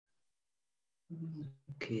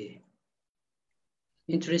Okay,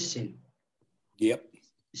 interesting. Yep.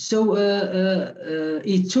 So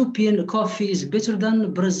Ethiopian coffee is better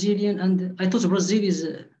than Brazilian, and I thought Brazil is.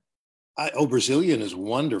 Brazilian is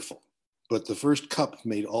wonderful, but the first cup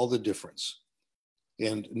made all the difference.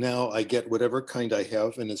 And now I get whatever kind I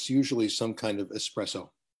have, and it's usually some kind of espresso.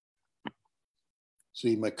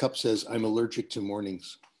 See, my cup says I'm allergic to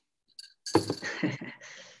mornings.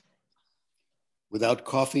 Without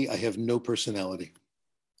coffee, I have no personality.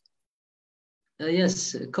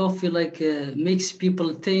 Yes, coffee makes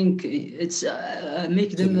people think. It's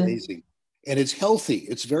amazing, and it's healthy.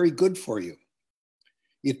 It's very good for you.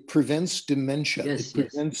 It prevents dementia. Yes, it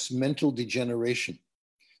prevents mental degeneration.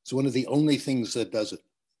 It's one of the only things that does it.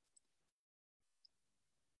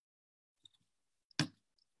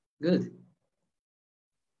 Good.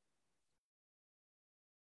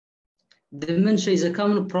 Dementia is a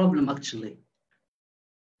common problem, actually.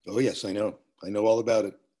 Oh, yes, I know. I know all about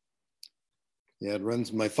it. Yeah, it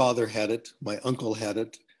runs. My father had it. My uncle had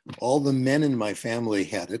it. All the men in my family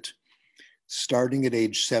had it, starting at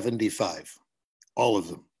age 75. All of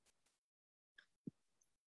them.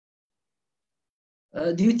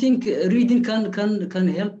 Do you think reading can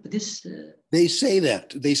help this? They say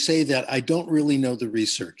that. They say that. I don't really know the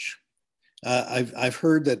research. I've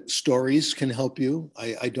heard that stories can help you.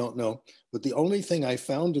 I don't know. But the only thing I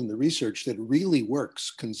found in the research that really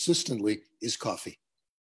works consistently is coffee.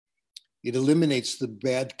 It eliminates the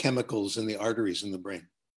bad chemicals in the arteries in the brain.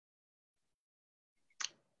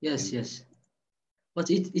 Yes, yes. But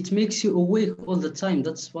it makes you awake all the time.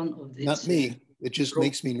 That's one of the... Not me. It just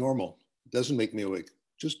makes me normal. It doesn't make me awake.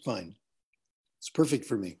 Just fine. It's perfect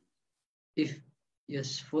for me. If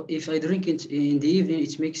I drink it in the evening,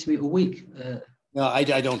 it makes me awake. No, I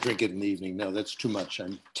don't drink it in the evening. No, that's too much.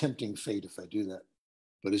 I'm tempting fate if I do that.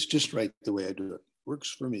 But it's just right the way I do it.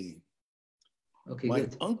 Works for me. Okay, my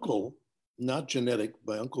good. uncle, not genetic,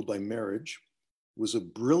 my uncle by marriage, was a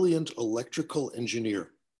brilliant electrical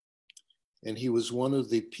engineer. And he was one of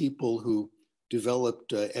the people who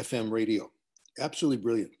developed FM radio. Absolutely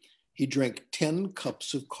brilliant. He drank 10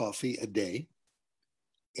 cups of coffee a day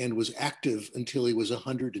and was active until he was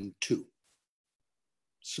 102.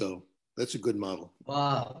 So that's a good model.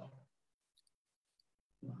 Wow.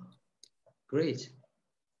 Great.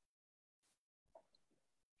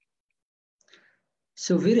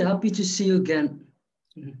 So very happy to see you again.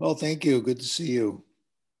 Well, thank you. Good to see you.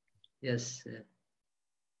 Yes.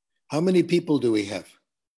 How many people do we have?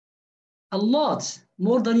 A lot,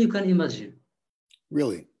 more than you can imagine.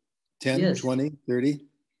 Really? 10, yes. 20, 30?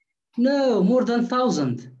 No, more than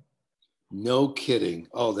 1,000. No kidding.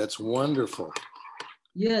 Oh, that's wonderful.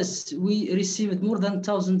 Yes, we received more than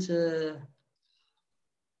 1,000,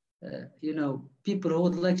 people who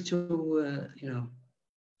would like to,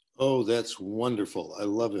 Oh, that's wonderful. I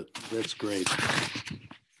love it. That's great.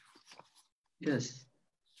 Yes.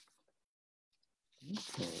 Okay,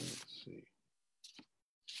 let's see.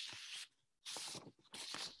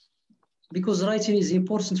 Because writing is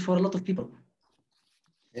important for a lot of people.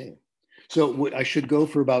 Okay. So I should go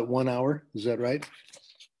for about 1 hour. Is that right?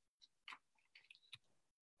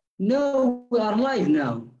 No, we are live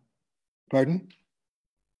now. Pardon?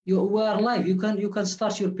 We are live. You can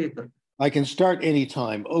start your paper. I can start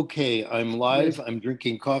anytime. Okay, I'm live. Yes. I'm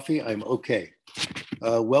drinking coffee. I'm okay.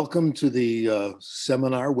 Welcome to the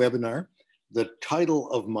webinar. The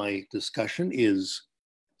title of my discussion is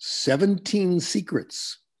 17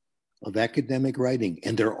 Secrets of Academic Writing.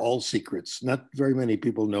 And they're all secrets. Not very many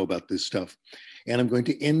people know about this stuff. And I'm going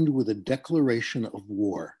to end with a declaration of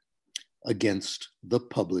war against the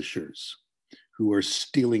publishers who are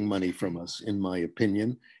stealing money from us, in my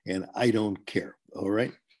opinion. And I don't care. All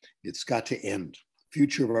right. It's got to end. The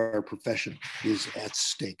future of our profession is at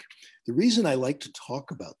stake. The reason I like to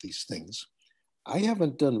talk about these things, I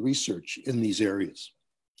haven't done research in these areas.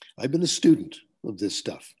 I've been a student of this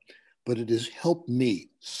stuff, but it has helped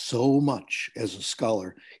me so much as a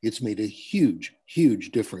scholar. It's made a huge,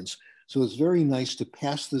 huge difference. So it's very nice to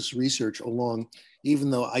pass this research along,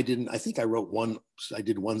 even though I think I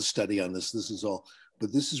did one study on this. This is all,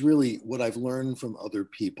 but this is really what I've learned from other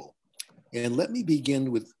people. And let me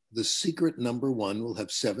begin with the secret number 1. We'll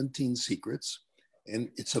have 17 secrets, and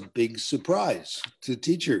it's a big surprise to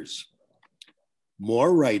teachers.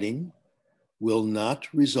 More writing will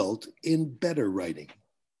not result in better writing.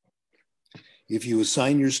 If you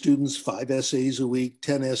assign your students 5 essays a week,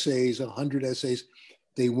 10 essays, 100 essays,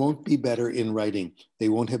 they won't be better in writing. They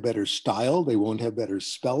won't have better style. They won't have better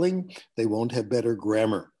spelling. They won't have better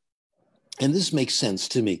grammar. And this makes sense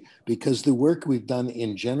to me because the work we've done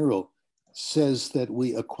in general says that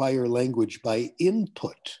we acquire language by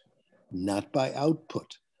input, not by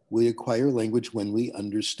output. We acquire language when we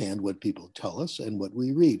understand what people tell us and what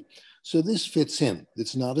we read. So this fits in.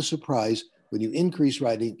 It's not a surprise. When you increase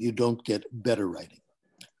writing, you don't get better writing.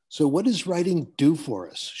 So what does writing do for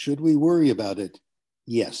us? Should we worry about it?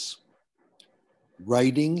 Yes.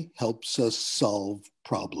 Writing helps us solve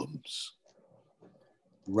problems.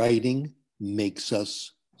 Writing makes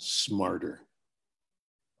us smarter.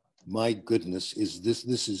 My goodness,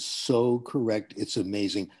 this is so correct. It's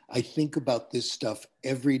amazing. I think about this stuff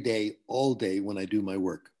every day, all day when I do my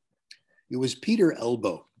work. It was Peter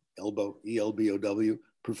Elbow, E-L-B-O-W,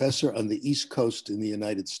 professor on the East Coast in the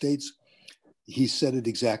United States. He said it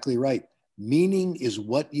exactly right. Meaning is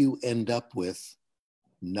what you end up with,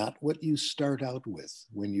 not what you start out with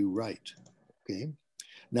when you write, okay?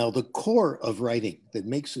 Now, the core of writing that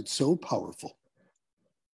makes it so powerful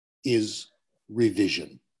is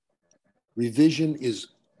revision. Revision is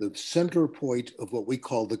the center point of what we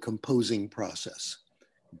call the composing process.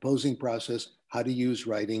 Composing process, how to use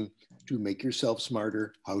writing to make yourself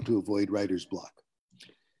smarter, how to avoid writer's block.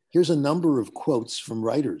 Here's a number of quotes from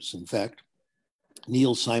writers. In fact,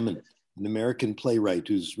 Neil Simon, an American playwright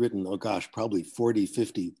who's written, oh gosh, probably 40,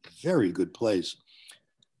 50 very good plays.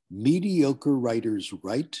 Mediocre writers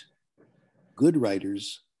write, good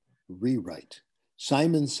writers rewrite.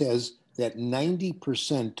 Simon says that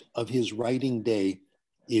 90% of his writing day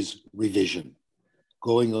is revision,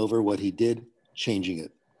 going over what he did, changing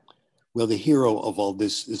it. Well, the hero of all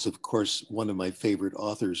this is, of course, one of my favorite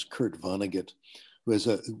authors, Kurt Vonnegut, who is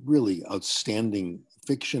a really outstanding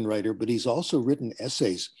fiction writer, but he's also written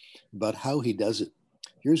essays about how he does it.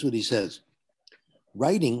 Here's what he says.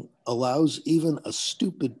 Writing allows even a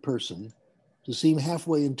stupid person to seem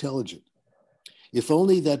halfway intelligent. If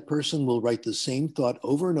only that person will write the same thought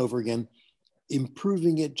over and over again,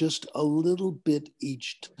 improving it just a little bit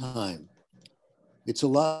each time. It's a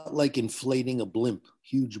lot like inflating a blimp,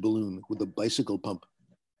 huge balloon with a bicycle pump.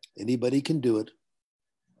 Anybody can do it.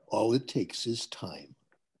 All it takes is time.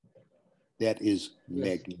 That is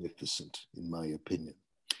magnificent, in my opinion.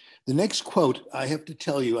 The next quote, I have to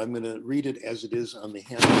tell you, I'm going to read it as it is on the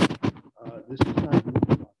handout. This is not me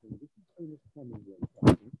talking. This is Ernest Hemingway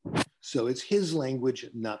talking. So it's his language,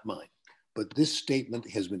 not mine. But this statement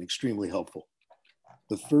has been extremely helpful.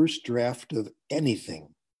 The first draft of anything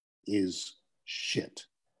is shit.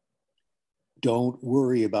 Don't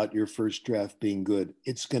worry about your first draft being good.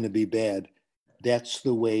 It's going to be bad. That's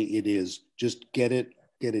the way it is. Just get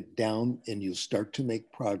it down, and you'll start to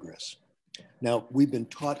make progress. Now, we've been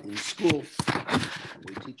taught in school,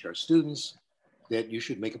 we teach our students that you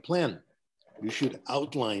should make a plan. You should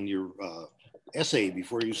outline your essay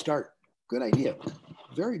before you start. Good idea.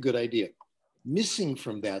 Very good idea. Missing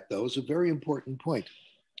from that, though, is a very important point.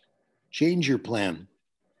 Change your plan.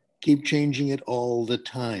 Keep changing it all the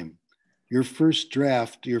time. Your first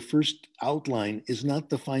draft, your first outline is not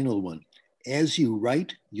the final one. As you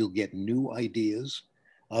write, you'll get new ideas.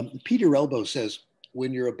 Peter Elbow says,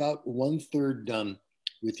 when you're about 1/3 done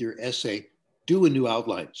with your essay, do a new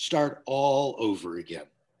outline. Start all over again.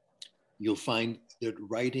 You'll find that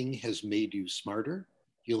writing has made you smarter.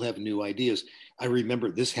 You'll have new ideas. I remember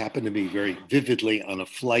this happened to me very vividly on a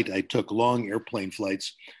flight I took, long airplane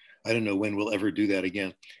flights. I don't know when we'll ever do that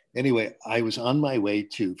again. Anyway, I was on my way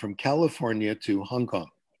from California to Hong Kong,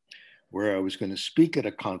 where I was going to speak at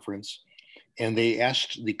a conference, and they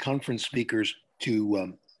asked the conference speakers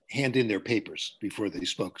to hand in their papers before they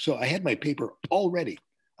spoke. So I had my paper all ready.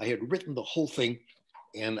 I had written the whole thing,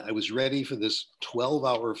 and I was ready for this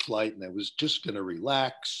 12-hour flight, and I was just going to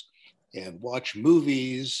relax and watch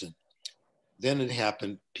movies. And then it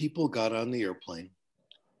happened. People got on the airplane,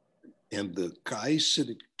 and the guy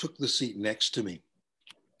took the seat next to me.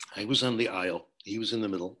 I was on the aisle. He was in the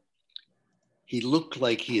middle. He looked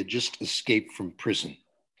like he had just escaped from prison.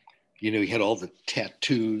 You know, he had all the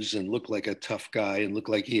tattoos and looked like a tough guy and looked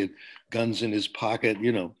like he had guns in his pocket,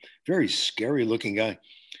 you know, very scary looking guy.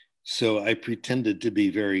 So I pretended to be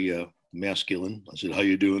very masculine. I said, how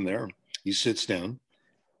you doing there? He sits down,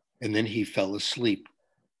 and then he fell asleep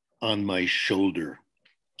on my shoulder.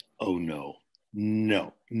 Oh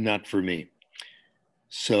no, not for me.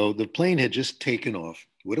 So the plane had just taken off.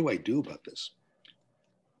 What do I do about this?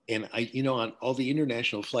 And on all the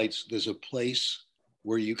international flights, there's a place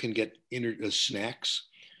where you can get snacks.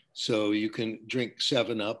 So you can drink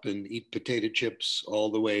 7-Up and eat potato chips all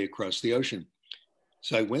the way across the ocean.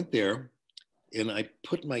 So I went there and I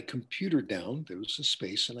put my computer down. There was a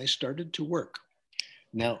space, and I started to work.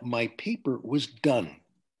 Now my paper was done.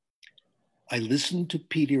 I listened to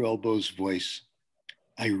Peter Elbow's voice.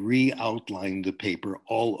 I re-outlined the paper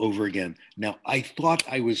all over again. Now I thought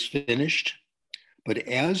I was finished, But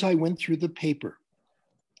as I went through the paper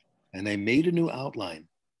and I made a new outline,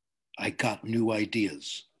 I got new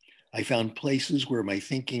ideas. I found places where my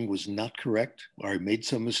thinking was not correct, or I made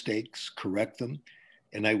some mistakes, correct them,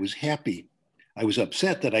 and I was happy. I was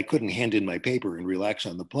upset that I couldn't hand in my paper and relax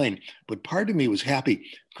on the plane, but part of me was happy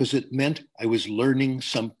because it meant I was learning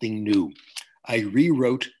something new. I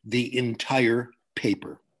rewrote the entire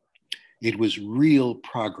paper. It was real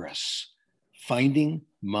progress, finding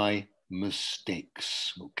my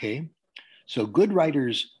mistakes, okay? So good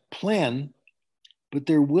writers plan, but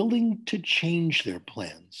they're willing to change their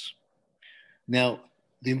plans. Now,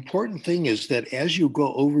 the important thing is that as you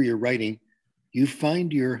go over your writing, you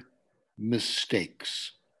find your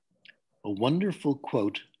mistakes. A wonderful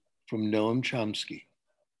quote from Noam Chomsky.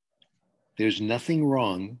 There's nothing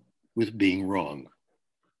wrong with being wrong.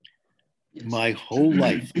 Yes. My whole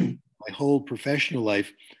life, my whole professional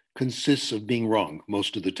life consists of being wrong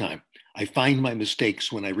most of the time. I find my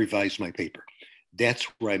mistakes when I revise my paper. That's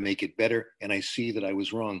where I make it better, and I see that I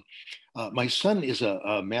was wrong. My son is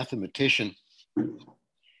a mathematician,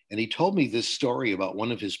 and he told me this story about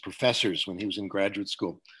one of his professors when he was in graduate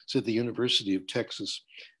school. It's at the University of Texas,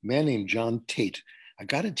 a man named John Tate. I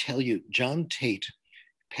got to tell you, John Tate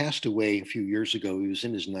passed away a few years ago. He was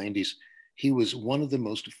in his 90s. He was one of the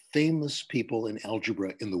most famous people in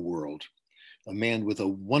algebra in the world, a man with a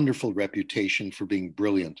wonderful reputation for being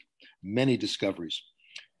brilliant, many discoveries.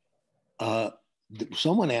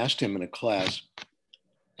 Someone asked him in a class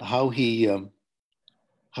how he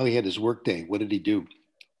had his workday. What did he do?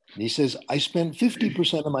 And he says, I spent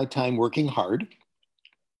 50% of my time working hard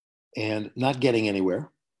and not getting anywhere.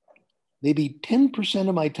 Maybe 10%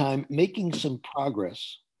 of my time making some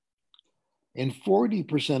progress, and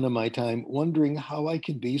 40% of my time wondering how I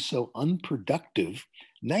could be so unproductive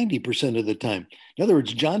 90% of the time. In other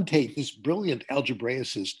words, John Tate, this brilliant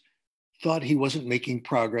algebraicist, thought he wasn't making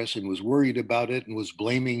progress and was worried about it and was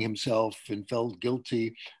blaming himself and felt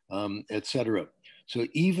guilty, etc. So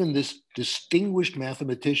even this distinguished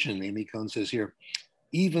mathematician, Amy Cohn says here,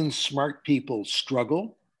 even smart people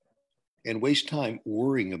struggle and waste time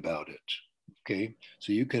worrying about it. Okay,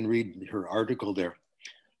 so you can read her article there.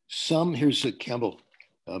 Here's a Campbell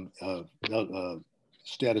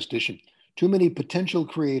statistician. Too many potential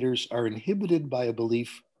creators are inhibited by a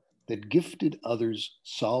belief that gifted others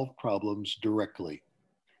solve problems directly.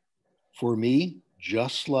 For me,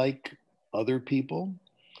 just like other people,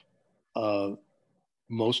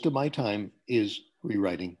 most of my time is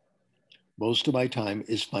rewriting. Most of my time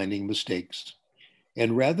is finding mistakes.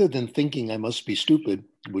 And rather than thinking I must be stupid,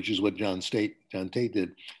 which is what John Tate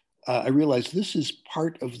did, I realized this is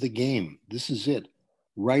part of the game. This is it.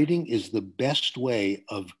 Writing is the best way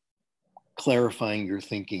of clarifying your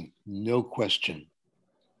thinking, no question.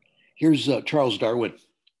 Here's Charles Darwin.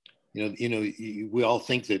 We all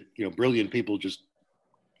think that brilliant people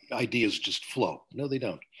ideas just flow. No, they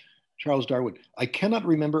don't. Charles Darwin. I cannot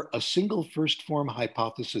remember a single first form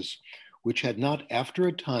hypothesis which had not, after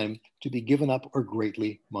a time, to be given up or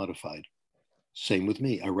greatly modified. Same with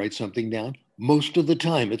me. I write something down. Most of the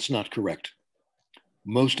time, it's not correct.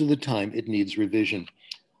 Most of the time, it needs revision.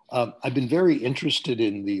 I've been very interested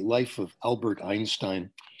in the life of Albert Einstein,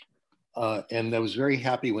 and I was very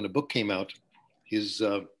happy when a book came out,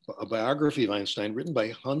 a biography of Einstein written by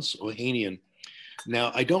Hans Ohanian.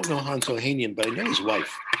 Now, I don't know Hans Ohanian, but I know his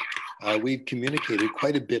wife. We've communicated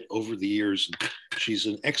quite a bit over the years. She's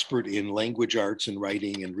an expert in language arts and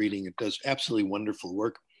writing and reading and does absolutely wonderful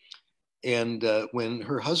work. And when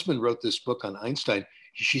her husband wrote this book on Einstein,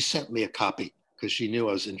 she sent me a copy because she knew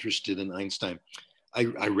I was interested in Einstein.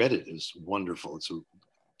 I read it. It was wonderful. It's a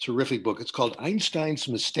terrific book. It's called Einstein's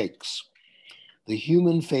Mistakes, The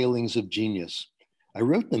Human Failings of Genius. I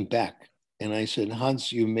wrote them back and I said,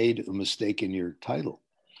 Hans, you made a mistake in your title.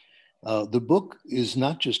 The book is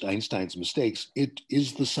not just Einstein's mistakes, it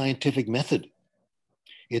is the scientific method.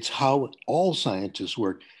 It's how all scientists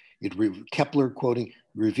work. Kepler, quoting,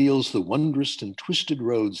 reveals the wondrous and twisted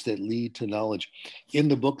roads that lead to knowledge. In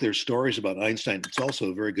the book, there's stories about Einstein. It's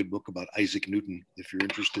also a very good book about Isaac Newton, if you're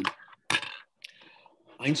interested.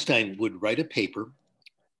 Einstein would write a paper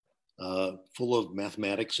full of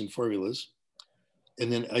mathematics and formulas.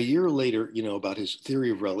 And then a year later, about his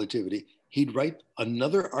theory of relativity, he'd write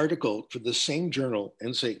another article for the same journal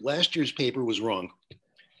and say, last year's paper was wrong.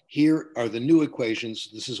 Here are the new equations.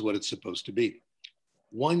 This is what it's supposed to be.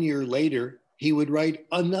 1 year later, he would write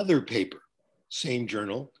another paper, same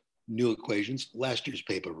journal, new equations. Last year's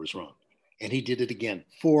paper was wrong. And he did it again.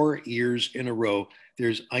 4 years in a row,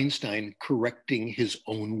 there's Einstein correcting his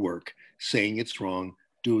own work, saying it's wrong,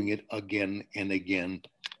 doing it again and again.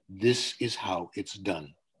 This is how it's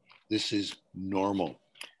done. This is normal.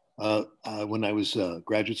 When I was a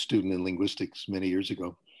graduate student in linguistics many years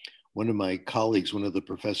ago, one of my colleagues, one of the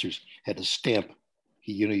professors, had a stamp.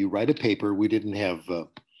 You write a paper. We didn't have,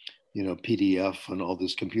 PDF and all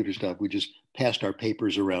this computer stuff. We just passed our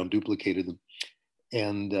papers around, duplicated them.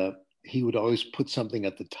 And he would always put something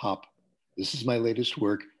at the top. This is my latest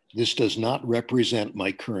work. This does not represent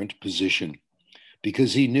my current position,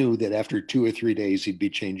 because he knew that after 2 or 3 days, he'd be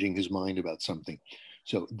changing his mind about something.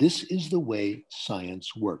 So this is the way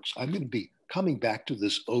science works. I'm going to be coming back to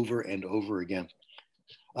this over and over again.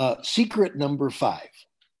 Secret number 5,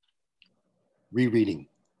 rereading.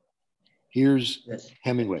 Here's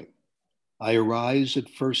Hemingway. I arise at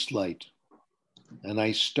first light, and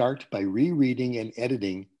I start by rereading and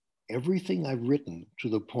editing everything I've written to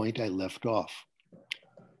the point I left off.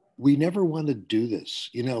 We never want to do this.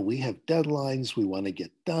 We have deadlines. We want to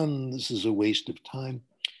get done. This is a waste of time.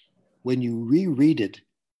 When you reread it,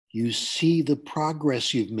 you see the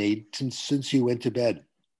progress you've made since you went to bed.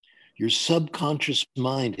 Your subconscious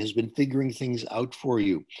mind has been figuring things out for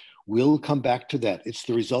you. We'll come back to that. It's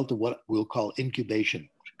the result of what we'll call incubation,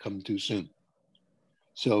 come too soon.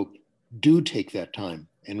 So do take that time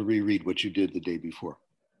and reread what you did the day before.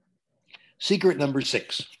 Secret number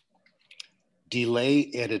 6, delay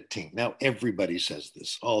editing. Now, everybody says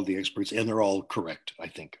this, all the experts, and they're all correct, I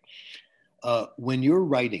think. When you're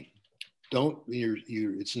writing,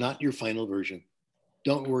 it's not your final version.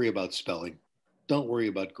 Don't worry about spelling. Don't worry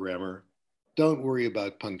about grammar. Don't worry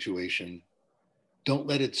about punctuation. Don't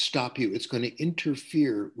let it stop you. It's going to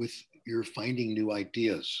interfere with your finding new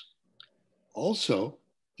ideas. Also,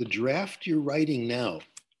 the draft you're writing now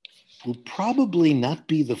will probably not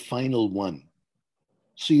be the final one.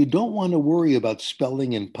 So you don't want to worry about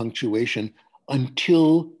spelling and punctuation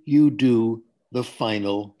until you do the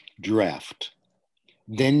final draft.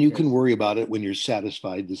 Then you can worry about it when you're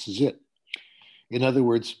satisfied this is it. In other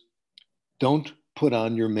words, don't put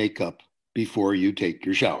on your makeup before you take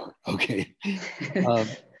your shower, okay?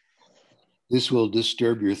 This will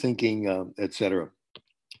disturb your thinking, etc.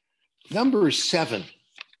 Number 7,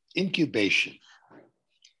 incubation.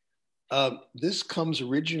 This comes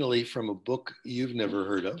originally from a book you've never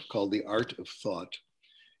heard of called The Art of Thought.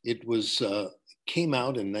 It came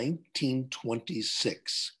out in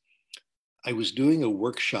 1926. I was doing a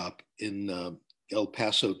workshop in El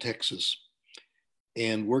Paso, Texas,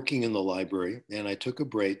 and working in the library, and I took a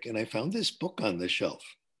break and I found this book on the shelf.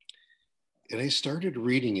 And I started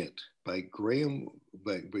reading it by Graham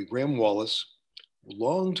Wallace a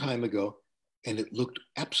long time ago, and it looked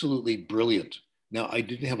absolutely brilliant. Now, I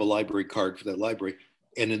didn't have a library card for that library.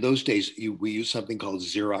 And in those days, we used something called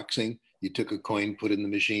Xeroxing. You took a coin, put it in the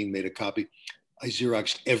machine, made a copy. I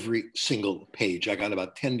Xeroxed every single page. I got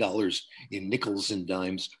about $10 in nickels and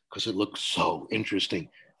dimes because it looked so interesting.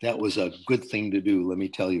 That was a good thing to do, let me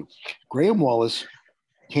tell you. Graham Wallace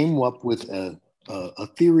came up with a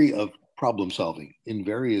theory of problem solving in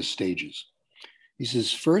various stages. He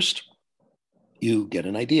says, first, you get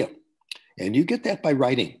an idea. And you get that by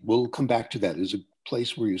writing. We'll come back to that. There's a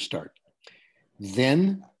place where you start.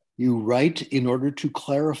 Then you write in order to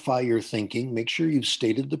clarify your thinking. Make sure you've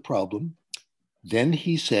stated the problem. Then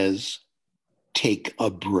he says, take a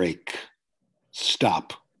break.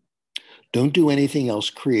 Stop. Don't do anything else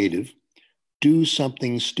creative. Do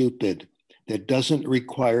something stupid that doesn't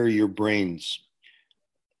require your brains.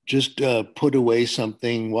 Just put away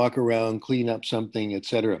something, walk around, clean up something,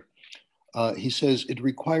 etc. He says it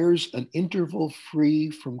requires an interval free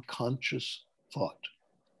from conscious thought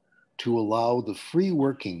to allow the free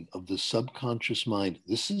working of the subconscious mind.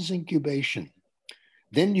 This is incubation.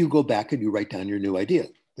 Then you go back and you write down your new idea.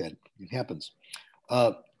 That happens.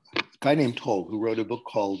 A guy named Toll, who wrote a book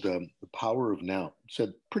called The Power of Now,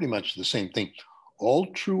 said pretty much the same thing. All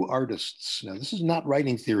true artists, now this is not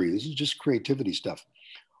writing theory, this is just creativity stuff.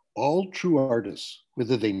 All true artists,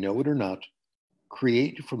 whether they know it or not,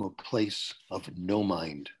 create from a place of no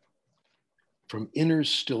mind, from inner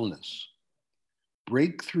stillness.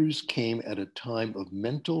 Breakthroughs came at a time of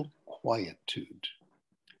mental quietude.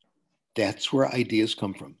 That's where ideas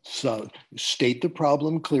come from. So state the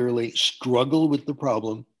problem clearly, struggle with the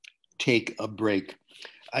problem, take a break.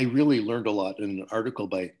 I really learned a lot in an article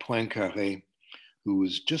by Poincaré, who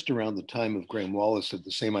was just around the time of Graham Wallace, had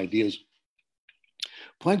the same ideas.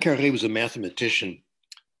 Poincaré was a mathematician.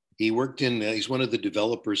 He worked he's one of the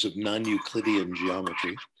developers of non-Euclidean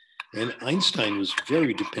geometry. And Einstein was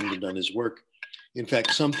very dependent on his work. In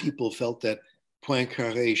fact, some people felt that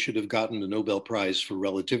Poincaré should have gotten the Nobel Prize for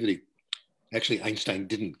relativity. Actually, Einstein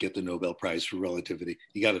didn't get the Nobel Prize for relativity.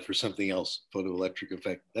 He got it for something else, photoelectric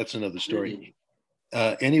effect. That's another story.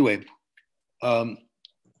 Anyway,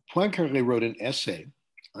 Poincaré wrote an essay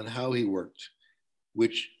on how he worked,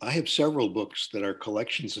 which I have several books that are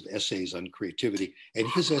collections of essays on creativity, and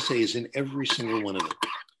his essay is in every single one of them.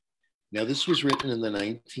 Now, this was written in the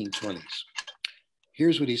 1920s.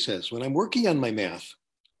 Here's what he says. When I'm working on my math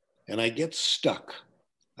and I get stuck,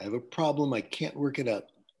 I have a problem, I can't work it out,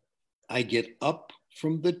 I get up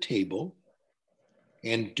from the table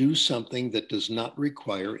and do something that does not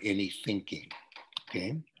require any thinking,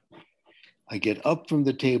 okay? I get up from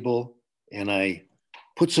the table and I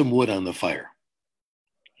put some wood on the fire,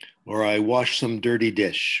 or I wash some dirty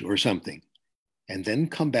dish or something, and then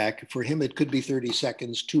come back. For him, it could be 30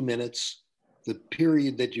 seconds, 2 minutes. The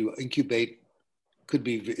period that you incubate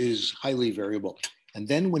is highly variable. And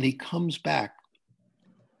then when he comes back,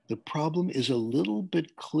 the problem is a little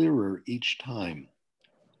bit clearer each time.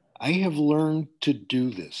 I have learned to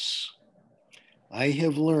do this. I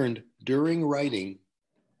have learned during writing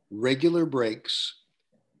regular breaks.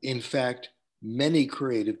 In fact, many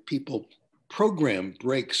creative people program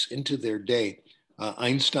breaks into their day.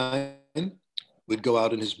 Einstein would go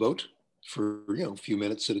out in his boat for a few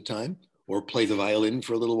minutes at a time, or play the violin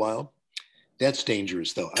for a little while. That's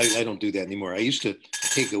dangerous, though. I don't do that anymore. I used to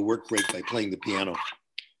take a work break by playing the piano,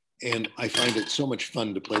 and I find it so much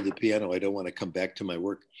fun to play the piano. I don't want to come back to my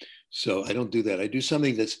work, so I don't do that. I do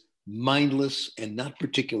something that's mindless and not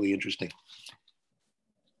particularly interesting.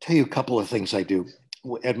 Tell you a couple of things I do.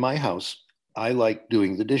 At my house, I like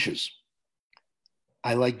doing the dishes.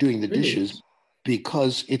 I like doing the dishes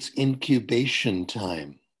because it's incubation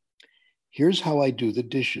time. Here's how I do the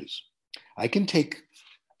dishes. I can take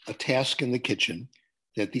a task in the kitchen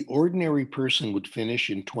that the ordinary person would finish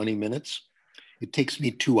in 20 minutes. It takes me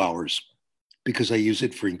 2 hours because I use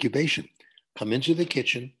it for incubation. Come into the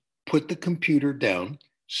kitchen, put the computer down,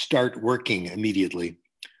 start working immediately.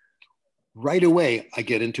 Right away, I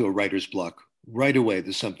get into a writer's block. Right away,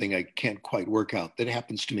 there's something I can't quite work out. That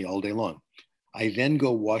happens to me all day long. I then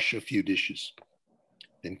go wash a few dishes,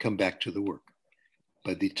 then come back to the work.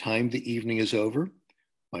 By the time the evening is over,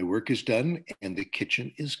 my work is done and the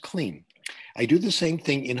kitchen is clean. I do the same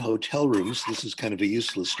thing in hotel rooms. This is kind of a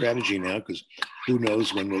useless strategy now because who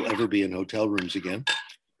knows when we'll ever be in hotel rooms again.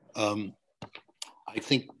 I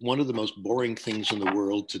think one of the most boring things in the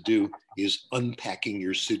world to do is unpacking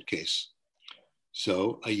your suitcase.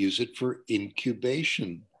 So I use it for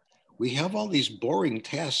incubation. We have all these boring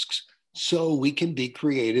tasks so we can be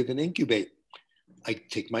creative and incubate. I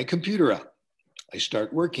take my computer out. I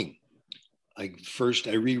start working. First,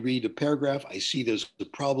 I reread a paragraph. I see there's a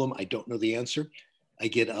problem. I don't know the answer. I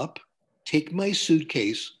get up, take my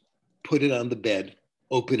suitcase, put it on the bed,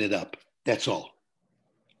 open it up. That's all.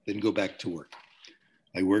 Then go back to work.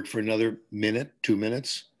 I work for another minute, 2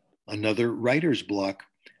 minutes, another writer's block.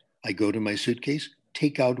 I go to my suitcase,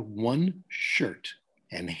 take out one shirt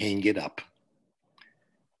and hang it up.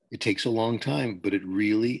 It takes a long time, but it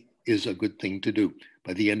really is a good thing to do.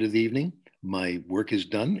 By the end of the evening, my work is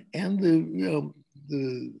done and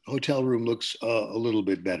the hotel room looks a little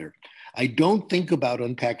bit better. I don't think about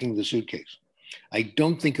unpacking the suitcase. I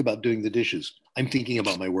don't think about doing the dishes. I'm thinking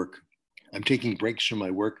about my work. I'm taking breaks from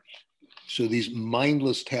my work. So these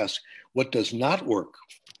mindless tasks, what does not work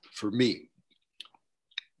for me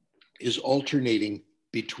is alternating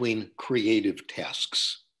between creative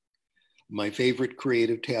tasks. My favorite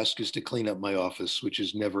creative task is to clean up my office, which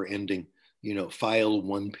is never ending. File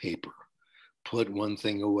one paper, put one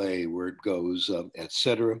thing away where it goes,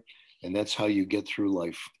 etc. And that's how you get through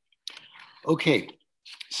life. Okay,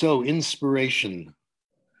 so inspiration.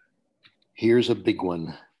 Here's a big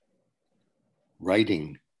one.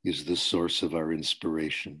 Writing is the source of our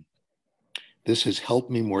inspiration. This has helped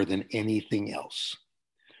me more than anything else.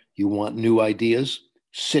 You want new ideas?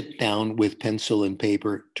 Sit down with pencil and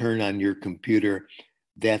paper, turn on your computer.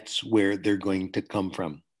 That's where they're going to come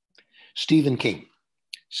from. Stephen King.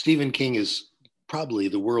 Stephen King is probably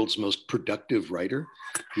the world's most productive writer.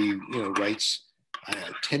 He writes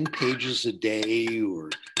 10 pages a day or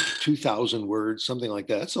 2,000 words, something like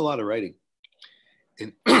that. That's a lot of writing.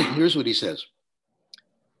 And here's what he says.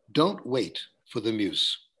 Don't wait for the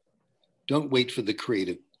muse. Don't wait for the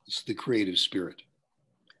creative spirit.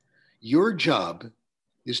 Your job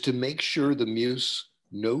is to make sure the muse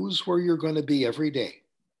knows where you're going to be every day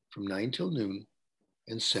from 9 till noon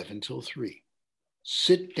and 7 till 3.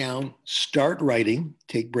 Sit down, start writing,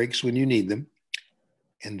 take breaks when you need them,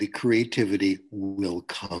 and the creativity will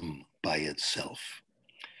come by itself.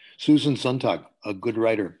 Susan Sontag, a good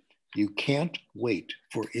writer, you can't wait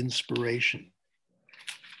for inspiration.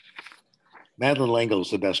 Madeleine L'Engle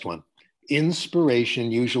is the best one.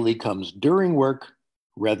 Inspiration usually comes during work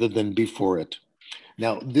rather than before it.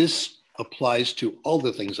 Now, this applies to all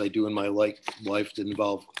the things I do in my life that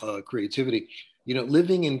involve creativity. You know,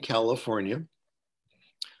 living in California,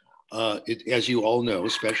 as you all know,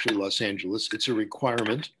 especially Los Angeles, it's a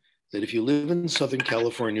requirement that if you live in Southern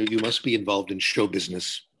California, you must be involved in show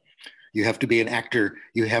business. You have to be an actor.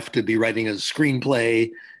 You have to be writing a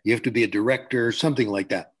screenplay. You have to be a director, something like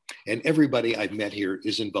that. And everybody I've met here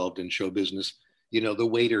is involved in show business. You know, the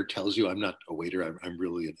waiter tells you, I'm not a waiter, I'm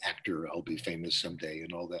really an actor. I'll be famous someday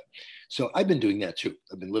and all that. So I've been doing that too.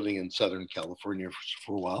 I've been living in Southern California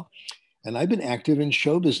for a while. And I've been active in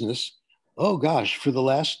show business, oh gosh, for the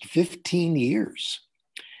last 15 years.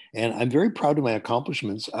 And I'm very proud of my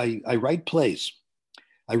accomplishments. I write plays.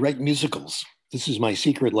 I write musicals. This is my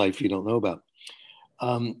secret life you don't know about.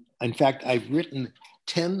 In fact, I've written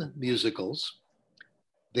 10 musicals.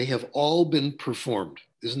 They have all been performed.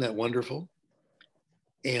 Isn't that wonderful?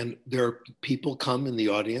 And there are people come in the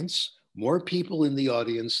audience, more people in the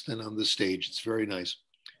audience than on the stage. It's very nice.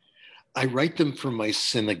 I write them for my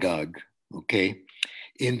synagogue, okay?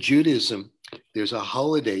 In Judaism, there's a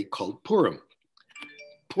holiday called Purim.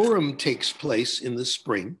 Purim takes place in the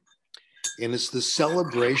spring, and it's the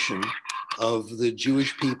celebration of the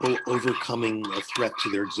Jewish people overcoming a threat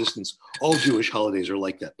to their existence. All Jewish holidays are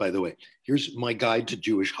like that, by the way. Here's my guide to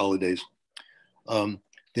Jewish holidays.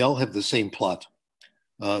 They all have the same plot.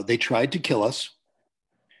 They tried to kill us.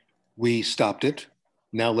 We stopped it.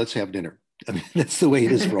 Now let's have dinner. I mean, that's the way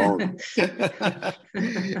it is for all of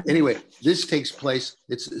them. Anyway, this takes place,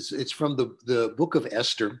 it's from the book of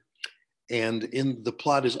Esther, and in the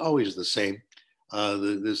plot is always the same.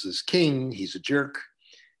 There's this king, he's a jerk.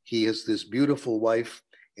 He has this beautiful wife,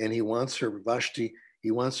 and he wants her, Vashti,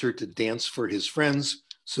 he wants her to dance for his friends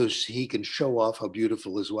so he can show off how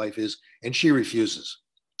beautiful his wife is, and she refuses.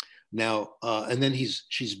 Now, and then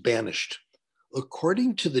she's banished.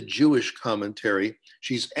 According to the Jewish commentary,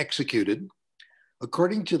 she's executed.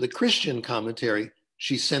 According to the Christian commentary,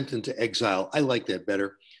 she's sent into exile. I like that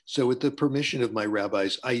better. So with the permission of my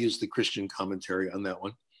rabbis, I use the Christian commentary on that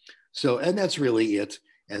one. So, and that's really it.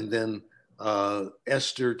 And then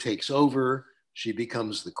Esther takes over. She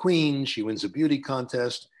becomes the queen. She wins a beauty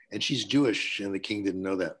contest, and she's Jewish, and the king didn't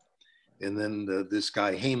know that. And then this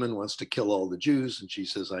guy Haman wants to kill all the Jews, and she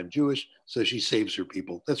says, I'm Jewish. So she saves her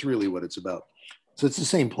people. That's really what it's about. So it's the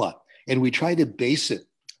same plot. And we try to base it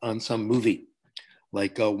on some movie.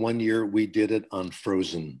 Like one year we did it on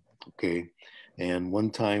Frozen, okay? And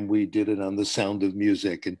one time we did it on The Sound of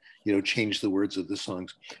Music and, you know, changed the words of the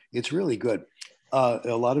songs. It's really good. A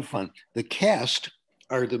lot of fun. The cast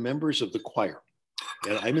are the members of the choir.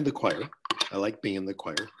 And I'm in the choir. I like being in the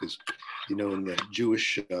choir because, you know, in the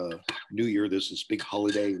Jewish New Year, there's this big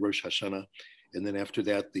holiday, Rosh Hashanah. And then after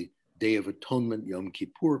that, the Day of Atonement, Yom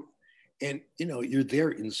Kippur. And, you know, you're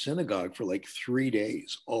there in synagogue for like 3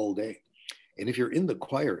 days, all day. And if you're in the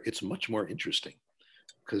choir, it's much more interesting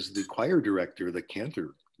because the choir director, the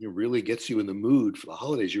cantor, really gets you in the mood for the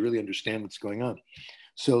holidays. You really understand what's going on.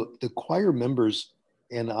 So the choir members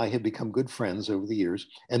and I have become good friends over the years,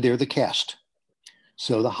 and they're the cast.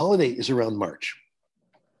 So the holiday is around March.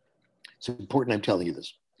 It's important I'm telling you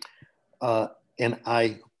this. And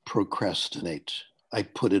I procrastinate. I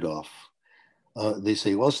put it off. They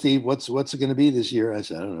say, well, Steve, what's it going to be this year? I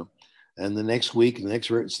said, I don't know. And the next week,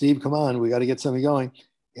 Steve, come on, we got to get something going.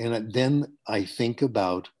 And then I think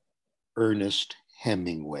about Ernest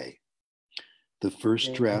Hemingway. The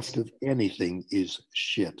first draft of anything is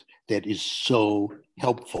shit. That is so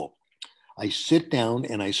helpful. I sit down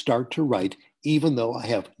and I start to write, even though I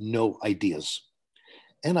have no ideas.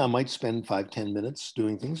 And I might spend 5-10 minutes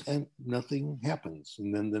doing things and nothing happens.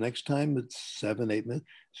 And then the next time it's 7-8 minutes,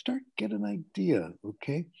 start get an idea,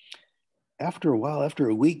 okay? After a while, after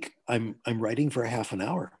a week, I'm writing for half an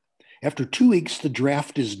hour. After 2 weeks, the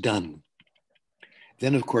draft is done.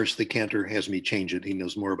 Then, of course, the cantor has me change it. He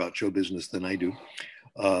knows more about show business than I do.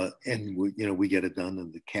 And we get it done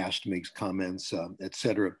and the cast makes comments,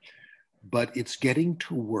 etc. But it's getting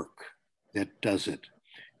to work that does it.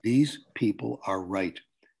 These people are right.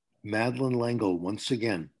 Madeleine L'Engle, once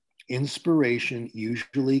again, inspiration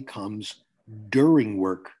usually comes during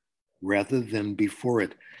work rather than before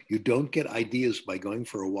it. You don't get ideas by going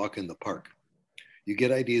for a walk in the park. You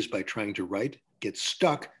get ideas by trying to write, get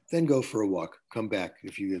stuck, then go for a walk, come back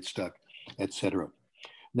if you get stuck, etc.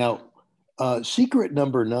 Now, secret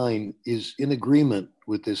number 9 is in agreement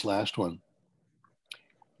with this last one.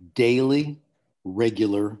 Daily,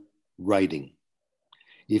 regular writing.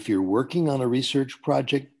 If you're working on a research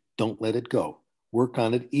project, don't let it go. Work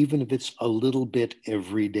on it, even if it's a little bit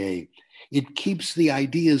every day. It keeps the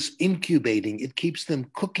ideas incubating. It keeps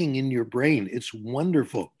them cooking in your brain. It's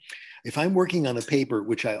wonderful. If I'm working on a paper,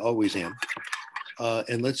 which I always am,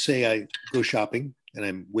 and let's say I go shopping and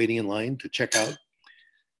I'm waiting in line to check out,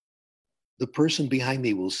 the person behind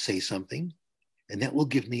me will say something, and that will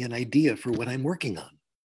give me an idea for what I'm working on.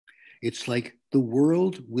 It's like the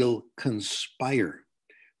world will conspire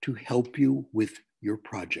to help you with your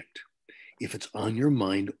project. If it's on your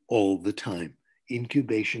mind all the time,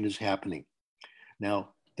 incubation is happening. Now,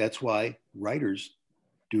 that's why writers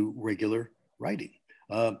do regular writing.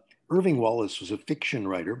 Irving Wallace was a fiction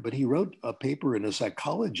writer, but he wrote a paper in a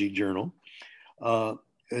psychology journal,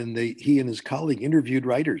 and he and his colleague interviewed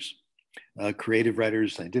writers, creative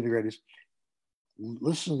writers, scientific writers.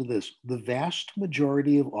 Listen to this. The vast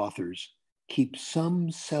majority of authors keep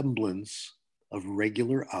some semblance of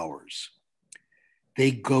regular hours.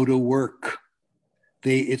 They go to work.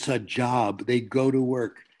 It's a job. They go to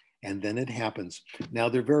work, and then it happens. Now,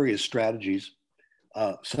 there are various strategies.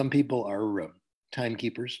 Some people are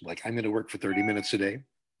timekeepers, like I'm going to work for 30 minutes a day.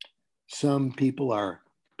 Some people are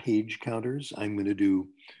page counters. I'm going to do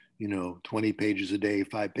 20 pages a day,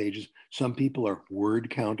 5 pages. Some people are word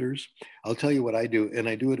counters. I'll tell you what I do, and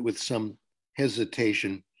I do it with some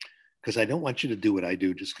hesitation because I don't want you to do what I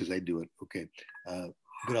do just because I do it. Okay.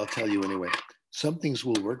 But I'll tell you anyway. Some things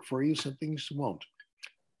will work for you, some things won't.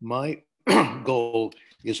 My goal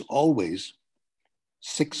is always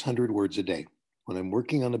 600 words a day. When I'm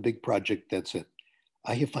working on a big project, that's it.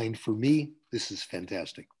 I find for me, this is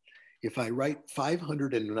fantastic. If I write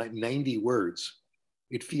 590 words,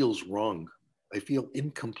 it feels wrong. I feel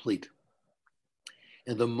incomplete.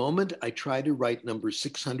 And the moment I try to write number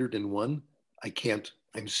 601, I can't.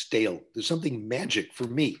 I'm stale. There's something magic for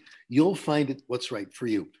me. You'll find it what's right for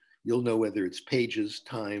you. You'll know whether it's pages,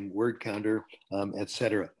 time, word counter,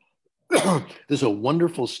 etc. There's a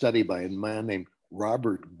wonderful study by a man named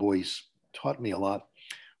Robert Boyce, taught me a lot.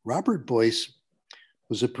 Robert Boyce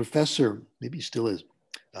was a professor, maybe still is,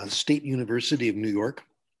 State University of New York.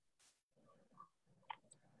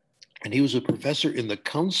 And he was a professor in the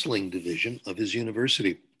counseling division of his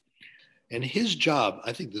university. And his job,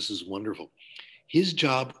 I think this is wonderful, his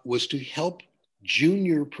job was to help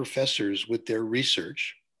junior professors with their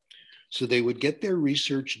research. So they would get their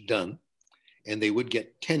research done and they would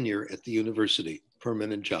get tenure at the university,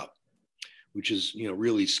 permanent job, which is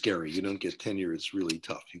really scary. You don't get tenure, it's really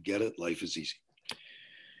tough. You get it, life is easy.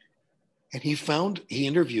 And he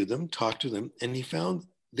interviewed them, talked to them, and he found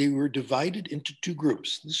they were divided into two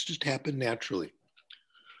groups. This just happened naturally.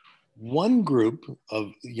 One group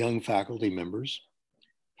of young faculty members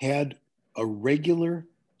had a regular,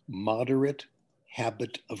 moderate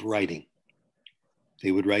habit of writing.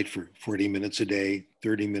 They would write for 40 minutes a day,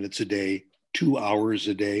 30 minutes a day, 2 hours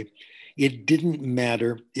a day. It didn't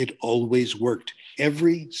matter. It always worked.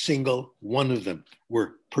 Every single one of them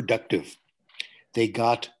were productive. They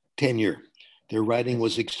got tenure. Their writing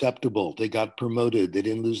was acceptable. They got promoted. They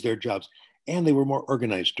didn't lose their jobs. And they were more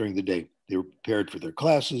organized during the day. They were prepared for their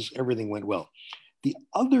classes. Everything went well. The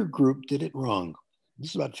other group did it wrong. This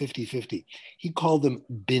is about 50-50. He called them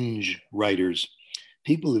binge writers.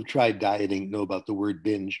 People who've tried dieting know about the word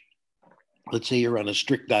binge. Let's say you're on a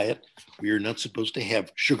strict diet where you're not supposed to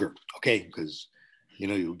have sugar, okay? Because,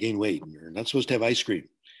 you'll gain weight and you're not supposed to have ice cream.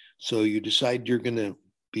 So you decide you're going to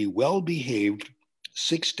be well-behaved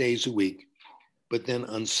 6 days a week, but then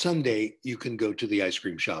on Sunday, you can go to the ice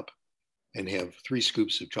cream shop and have 3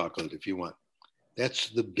 scoops of chocolate if you want. That's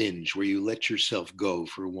the binge, where you let yourself go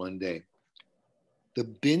for one day. The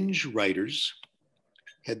binge writers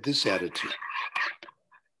had this attitude.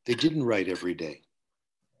 They didn't write every day.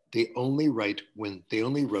 They only wrote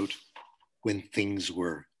when things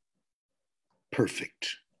were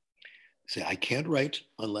perfect. Say, I can't write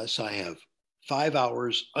unless I have 5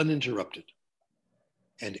 hours uninterrupted.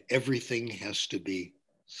 And everything has to be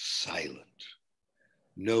silent.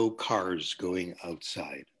 No cars going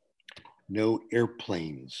outside. No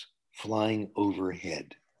airplanes flying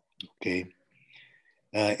overhead. Okay?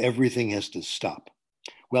 Everything has to stop.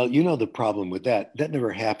 Well, the problem with that. That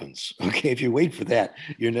never happens. Okay, if you wait for that,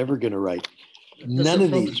 you're never going to write. None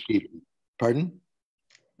of these people. Pardon?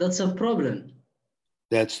 That's a problem.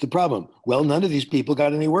 That's the problem. Well, none of these people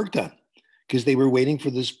got any work done because they were waiting for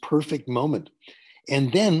this perfect moment.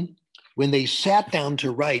 And then when they sat down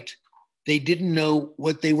to write, they didn't know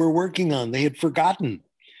what they were working on. They had forgotten.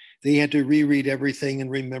 They had to reread everything and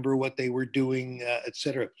remember what they were doing,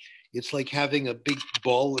 etc. It's like having a big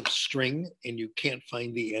ball of string and you can't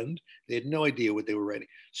find the end. They had no idea what they were writing.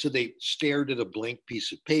 So they stared at a blank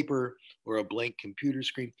piece of paper or a blank computer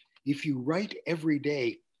screen. If you write every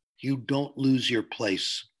day, you don't lose your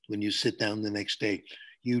place when you sit down the next day.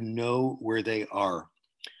 You know where they are.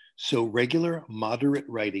 So regular, moderate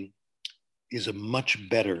writing is a much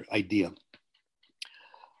better idea.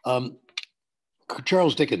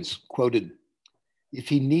 Charles Dickens quoted, if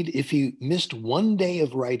he missed one day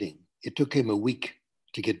of writing, it took him a week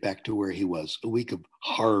to get back to where he was, a week of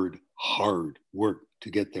hard work to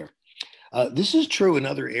get there. This is true in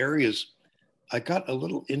other areas. I got a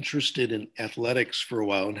little interested in athletics for a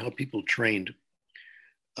while and how people trained.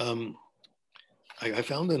 I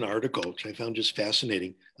found an article, which I found just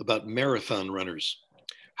fascinating, about marathon runners.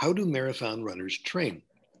 How do marathon runners train?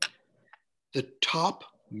 The top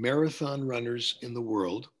marathon runners in the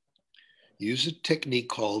world use a technique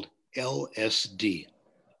called LSD,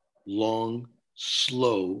 long,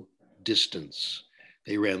 slow distance.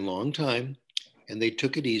 They ran long time and they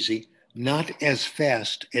took it easy, not as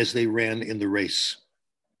fast as they ran in the race.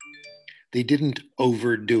 They didn't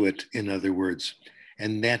overdo it, in other words,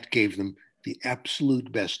 and that gave them the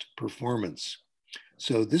absolute best performance.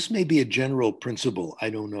 So this may be a general principle, I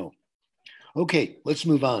don't know. Okay, let's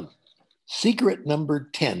move on. Secret number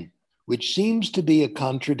 10, which seems to be a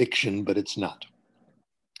contradiction, but it's not.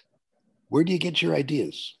 Where do you get your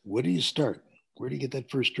ideas? Where do you start? Where do you get that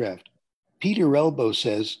first draft? Peter Elbow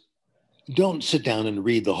says, don't sit down and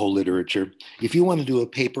read the whole literature. If you want to do a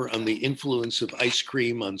paper on the influence of ice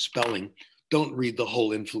cream on spelling, don't read the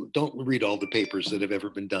whole don't read all the papers that have ever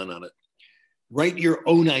been done on it. Write your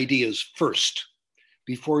own ideas first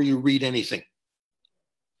before you read anything.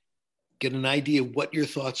 Get an idea of what your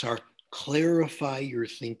thoughts are. Clarify your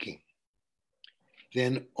thinking.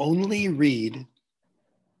 Then only read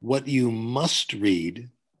what you must read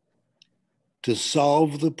to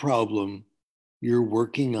solve the problem you're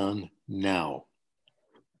working on now.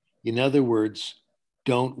 In other words,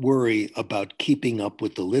 don't worry about keeping up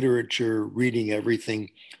with the literature, reading everything.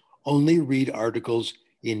 Only read articles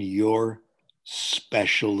in your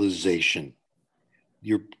specialization,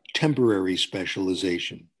 your temporary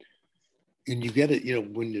specialization. And you get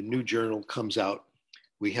it, when the new journal comes out,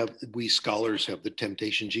 we scholars have the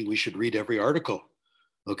temptation, gee, we should read every article.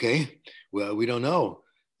 Okay, well, we don't know.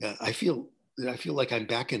 I feel like I'm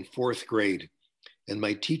back in 4th grade and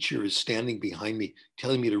my teacher is standing behind me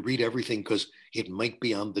telling me to read everything because it might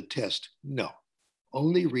be on the test. No,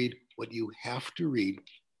 only read what you have to read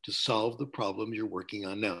to solve the problem you're working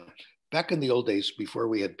on now. Back in the old days, before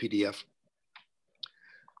we had PDF,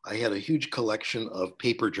 I had a huge collection of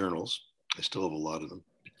paper journals. I still have a lot of them.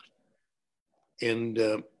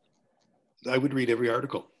 And I would read every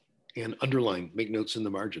article and underline, make notes in the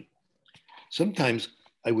margin. Sometimes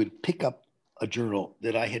I would pick up a journal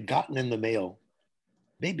that I had gotten in the mail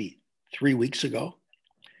maybe 3 weeks ago,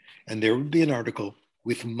 and there would be an article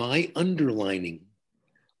with my underlining,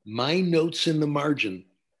 my notes in the margin,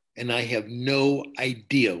 and I have no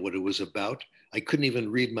idea what it was about. I couldn't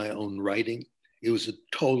even read my own writing. It was a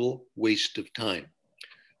total waste of time.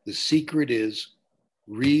 The secret is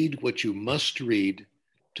read what you must read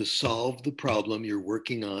to solve the problem you're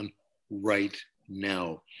working on right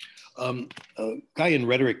now. A guy in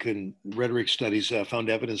rhetoric studies found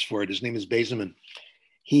evidence for it. His name is Baseman.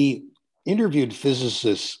 He interviewed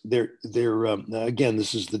physicists. Again,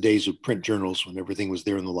 this is the days of print journals when everything was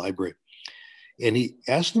there in the library. And he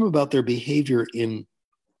asked them about their behavior in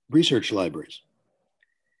research libraries.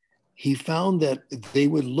 He found that they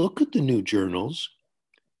would look at the new journals.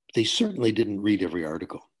 They certainly didn't read every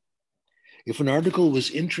article. If an article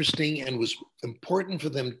was interesting and was important for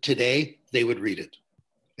them today, they would read it.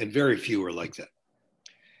 And very few are like that.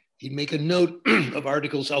 He'd make a note of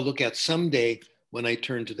articles I'll look at someday when I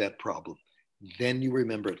turn to that problem. Then you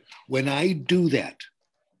remember it. When I do that,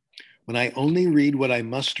 when I only read what I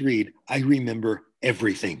must read, I remember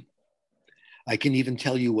everything. I can even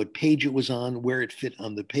tell you what page it was on, where it fit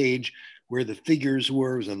on the page, where the figures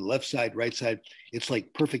were, it was on the left side, right side. It's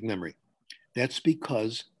like perfect memory. That's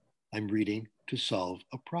because I'm reading to solve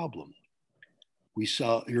a problem.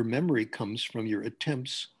 Your memory comes from your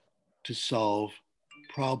attempts to solve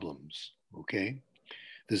problems, okay?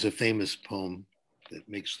 There's a famous poem that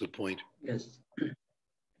makes the point. Yes.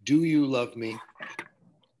 Do you love me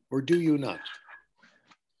or do you not?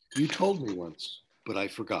 You told me once, but I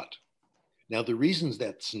forgot. Now, the reasons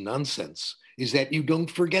that's nonsense is that you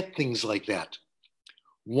don't forget things like that.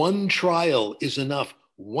 One trial is enough,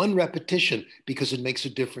 one repetition, because it makes a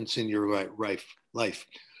difference in your life.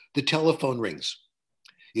 The telephone rings.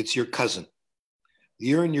 It's your cousin.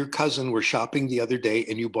 You and your cousin were shopping the other day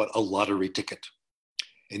and you bought a lottery ticket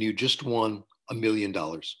and you just won $1 million.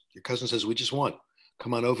 Your cousin says, we just won.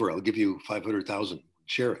 Come on over. I'll give you 500,000.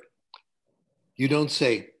 Share it. You don't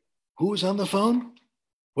say, who was on the phone?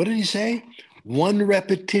 What did he say? One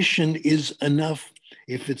repetition is enough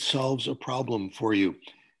if it solves a problem for you.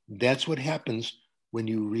 That's what happens when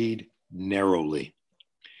you read narrowly.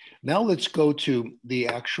 Now let's go to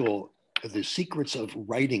the secrets of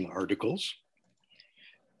writing articles.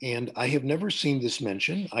 And I have never seen this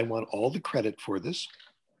mentioned. I want all the credit for this.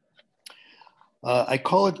 I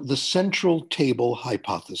call it the central table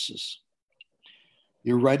hypothesis.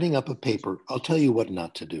 You're writing up a paper. I'll tell you what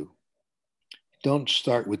not to do. Don't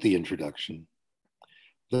start with the introduction.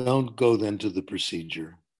 Don't go then to the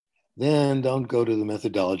procedure. Then don't go to the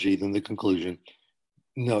methodology, then the conclusion.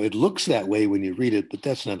 No, it looks that way when you read it, but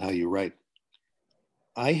that's not how you write.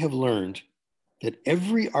 I have learned that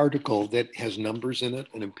every article that has numbers in it,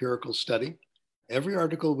 an empirical study, every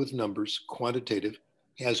article with numbers, quantitative,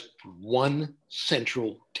 has one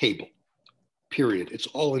central table, period. It's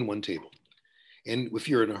all in one table. And if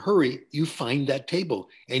you're in a hurry, you find that table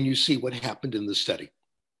and you see what happened in the study.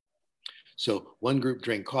 So one group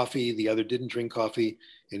drank coffee, the other didn't drink coffee,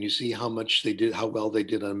 and you see how much they did, how well they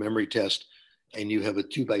did on a memory test. And you have a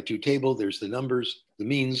 2x2 table. There's the numbers, the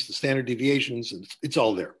means, the standard deviations, and it's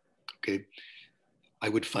all there, okay? I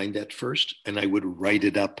would find that first and I would write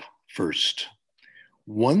it up first.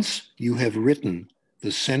 Once you have written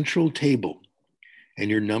the central table and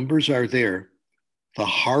your numbers are there, the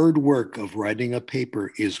hard work of writing a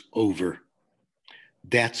paper is over.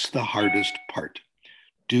 That's the hardest part.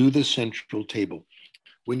 Do the central table.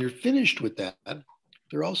 When you're finished with that,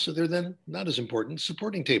 they're then not as important,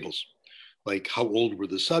 supporting tables, like how old were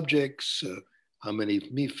the subjects, how many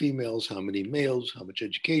females, how many males, how much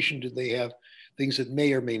education did they have, things that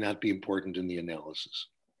may or may not be important in the analysis.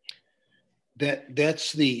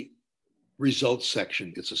 That's the results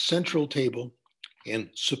section. It's a central table and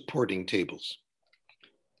supporting tables.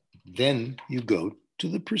 Then you go to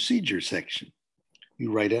the procedure section.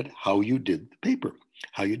 You write out how you did the paper,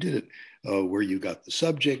 how you did it, where you got the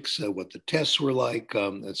subjects, what the tests were like,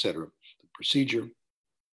 etc. The procedure.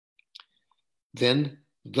 Then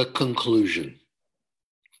the conclusion.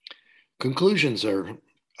 Conclusions are,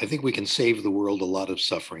 I think we can save the world a lot of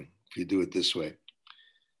suffering if you do it this way.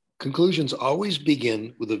 Conclusions always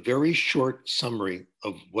begin with a very short summary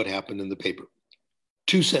of what happened in the paper.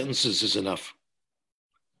 2 sentences is enough.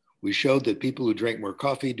 We showed that people who drank more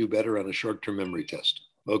coffee do better on a short-term memory test.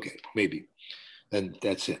 Okay, maybe. And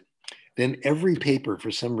that's it. Then every paper,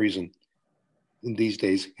 for some reason, in these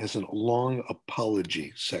days, has a long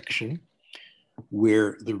apology section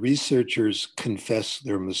where the researchers confess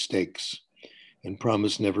their mistakes and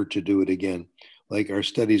promise never to do it again. Like, our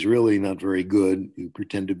study's really not very good. You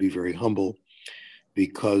pretend to be very humble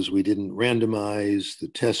because we didn't randomize, the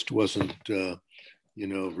test wasn't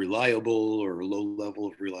reliable or a low level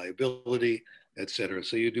of reliability, etc.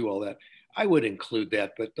 So you do all that. I would include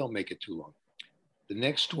that, but don't make it too long. The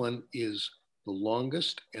next one is the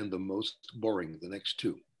longest and the most boring, the next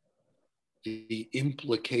two. The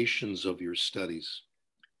implications of your studies,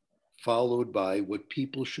 followed by what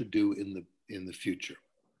people should do in the future.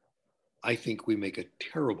 I think we make a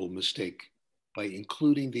terrible mistake by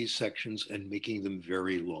including these sections and making them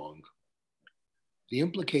very long. The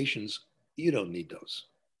implications, you don't need those.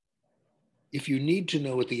 If you need to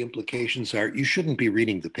know what the implications are, you shouldn't be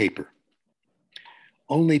reading the paper.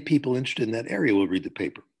 Only people interested in that area will read the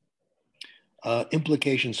paper.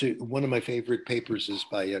 Implications, one of my favorite papers is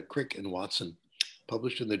by Crick and Watson,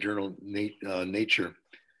 published in the journal Nature.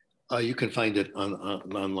 You can find it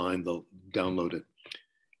online, they'll download it.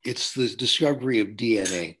 It's the discovery of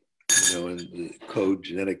DNA, and the code,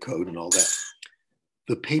 genetic code and all that.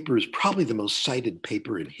 The paper is probably the most cited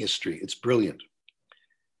paper in history. It's brilliant.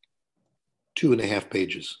 2.5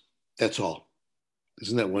 pages, that's all.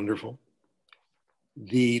 Isn't that wonderful?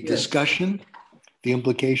 The discussion, the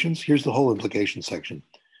implications, here's the whole implication section.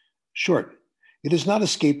 Short. It has not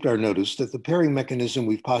escaped our notice that the pairing mechanism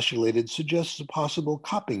we've postulated suggests a possible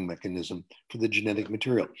copying mechanism for the genetic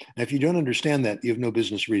material. Now, if you don't understand that, you have no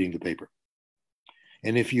business reading the paper.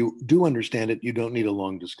 And if you do understand it, you don't need a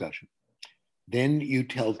long discussion. Then you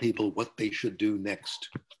tell people what they should do next.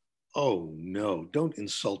 Oh no, don't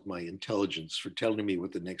insult my intelligence for telling me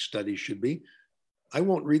what the next study should be. I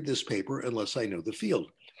won't read this paper unless I know the field.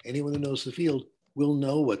 Anyone who knows the field will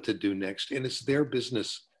know what to do next, and it's their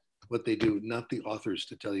business what they do, not the authors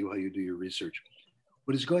to tell you how you do your research.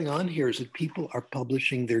 What is going on here is that people are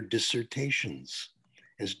publishing their dissertations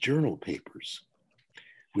as journal papers,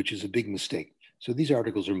 which is a big mistake. So these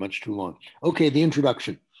articles are much too long. Okay, the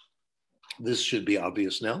introduction. This should be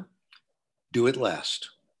obvious now. Do it last.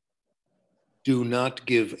 Do not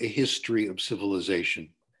give a history of civilization.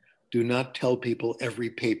 Do not tell people every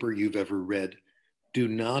paper you've ever read. Do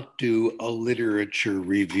not do a literature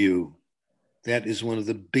review. That is one of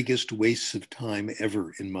the biggest wastes of time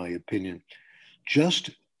ever, in my opinion.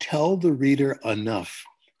 Just tell the reader enough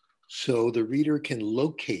so the reader can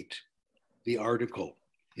locate the article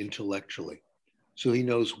intellectually. So he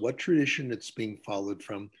knows what tradition it's being followed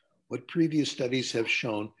from, what previous studies have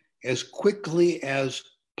shown as quickly as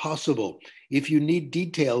possible. If you need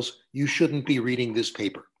details, you shouldn't be reading this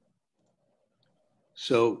paper.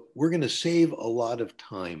 So we're going to save a lot of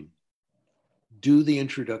time. Do the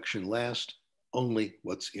introduction last, only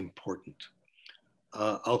what's important.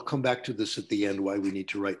 I'll come back to this at the end, why we need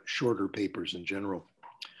to write shorter papers in general.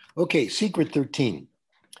 Okay, secret 13.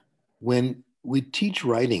 When we teach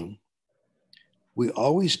writing, we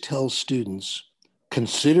always tell students,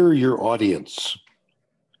 consider your audience.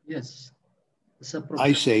 Yes.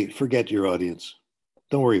 I say, forget your audience.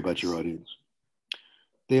 Don't worry about your audience.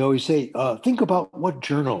 They always say, think about what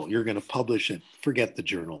journal you're going to publish in. Forget the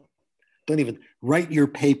journal. Don't even write your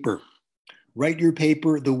paper. Write your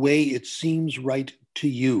paper the way it seems right to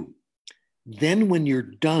you. Then when you're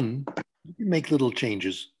done, you can make little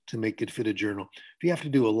changes to make it fit a journal. If you have to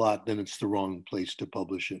do a lot, then it's the wrong place to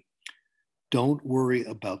publish it. Don't worry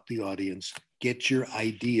about the audience. Get your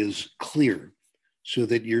ideas clear so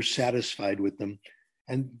that you're satisfied with them,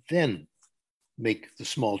 and then make the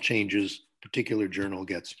small changes a particular journal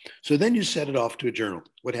gets. So then you set it off to a journal.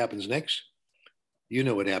 What happens next? You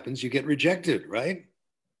know what happens. You get rejected, right?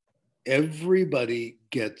 Everybody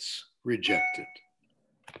gets rejected.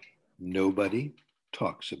 Nobody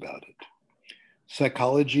talks about it.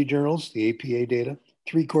 Psychology journals, the APA data,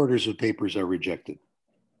 3/4 of papers are rejected.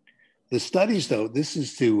 The studies, though, this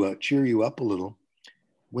is to cheer you up a little.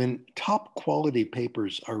 When top quality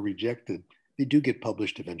papers are rejected, they do get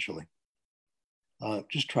published eventually.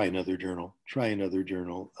 Just try another journal,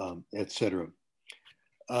 etc.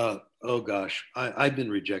 Oh gosh, I've been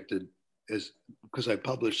rejected because I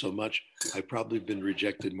publish so much. I've probably been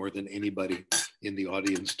rejected more than anybody in the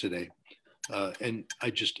audience today. And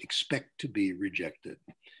I just expect to be rejected.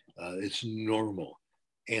 It's normal.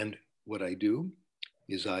 And what I do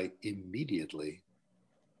is I immediately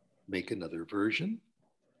make another version.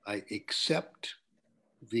 I accept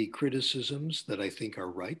the criticisms that I think are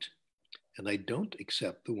right, and I don't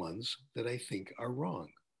accept the ones that I think are wrong.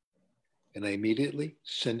 And I immediately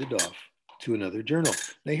send it off to another journal.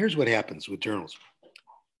 Now, here's what happens with journals.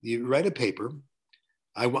 You write a paper.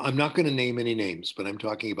 I'm not going to name any names, but I'm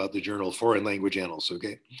talking about the journal Foreign Language Annals,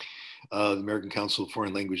 okay? The American Council of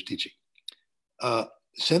Foreign Language Teaching.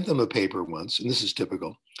 Sent them a paper once, and this is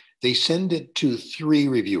typical. They send it to 3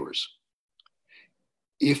 reviewers.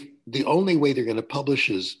 If the only way they're going to publish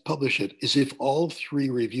it is if all 3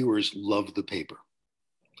 reviewers love the paper.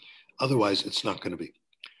 Otherwise, it's not going to be.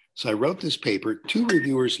 So I wrote this paper. 2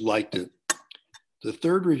 reviewers liked it. The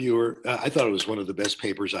 3rd reviewer, I thought it was one of the best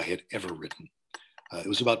papers I had ever written. It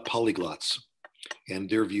was about polyglots and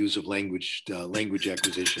their views of language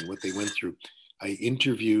acquisition, what they went through. I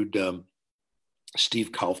interviewed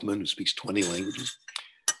Steve Kaufman, who speaks 20 languages.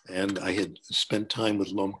 And I had spent time with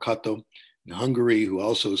Lom Kato in Hungary, who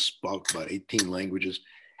also spoke about 18 languages.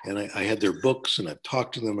 And I had their books, and I've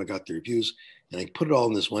talked to them. I got their views, and I put it all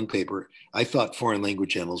in this one paper. I thought Foreign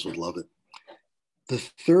Language Annals would love it. The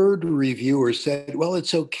 3rd reviewer said, well,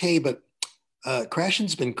 it's okay, but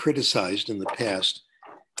Krashen's been criticized in the past,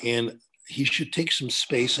 and he should take some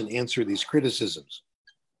space and answer these criticisms.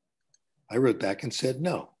 I wrote back and said,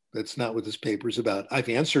 no, that's not what this paper is about. I've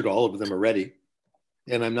answered all of them already,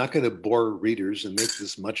 and I'm not going to bore readers and make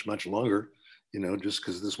this much, much longer, just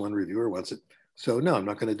because this one reviewer wants it. So no, I'm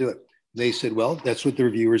not going to do it. They said, well, that's what the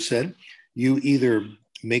reviewer said. You either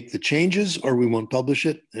make the changes or we won't publish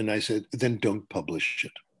it. And I said, then don't publish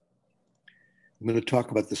it. I'm going to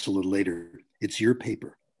talk about this a little later. It's your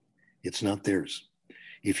paper. It's not theirs.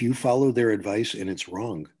 If you follow their advice and it's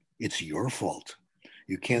wrong, it's your fault.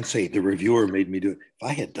 You can't say the reviewer made me do it. If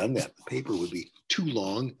I had done that, the paper would be too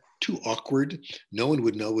long, too awkward. No one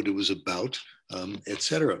would know what it was about,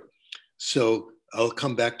 etc. So I'll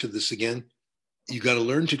come back to this again. You got to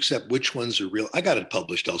learn to accept which ones are real. I got it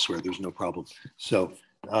published elsewhere. There's no problem. So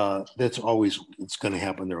that's always, it's going to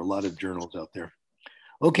happen. There are a lot of journals out there.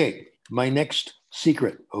 Okay, my next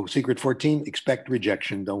secret. Secret 14, expect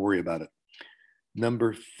rejection. Don't worry about it.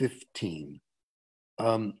 Number 15,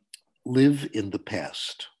 live in the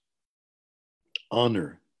past.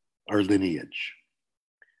 Honor our lineage.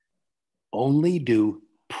 Only do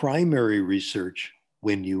primary research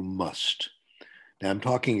when you must. Now I'm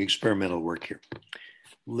talking experimental work here.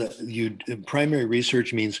 Primary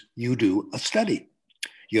research means you do a study.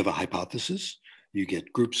 You have a hypothesis. You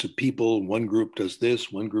get groups of people. One group does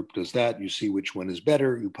this, one group does that. You see which one is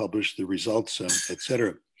better. You publish the results,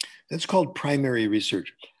 etc. That's called primary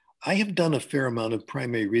research. I have done a fair amount of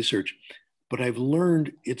primary research, but I've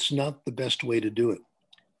learned it's not the best way to do it.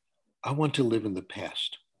 I want to live in the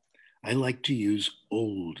past. I like to use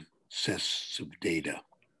old sets of data.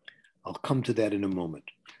 I'll come to that in a moment.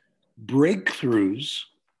 Breakthroughs,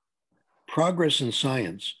 progress in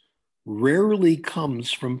science, rarely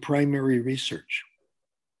comes from primary research.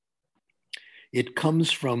 It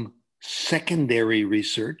comes from secondary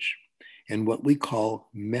research and what we call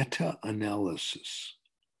meta-analysis.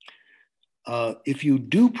 If you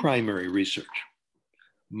do primary research,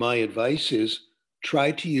 my advice is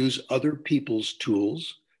try to use other people's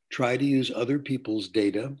tools, try to use other people's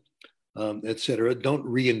data, etc. Don't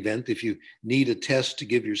reinvent. If you need a test to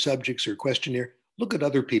give your subjects or questionnaire, look at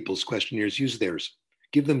other people's questionnaires, use theirs.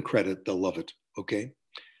 Give them credit, they'll love it, okay?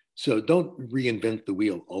 So don't reinvent the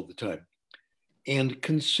wheel all the time. And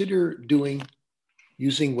consider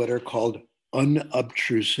using what are called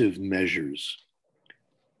unobtrusive measures.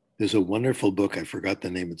 There's a wonderful book, I forgot the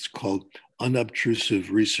name, it's called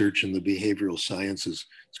Unobtrusive Research in the Behavioral Sciences.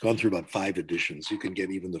 It's gone through about 5 editions. You can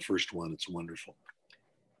get even the first one, it's wonderful.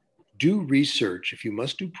 Do research, if you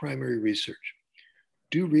must do primary research,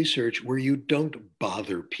 do research where you don't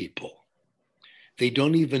bother people. They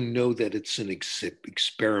don't even know that it's an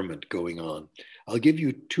experiment going on. I'll give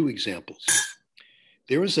you 2 examples.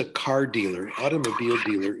 There was a car dealer, automobile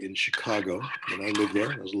dealer in Chicago when I lived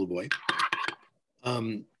there, I was a little boy.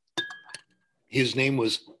 His name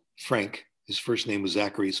was Frank. His first name was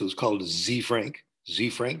Zachary, so it was called Z Frank. Z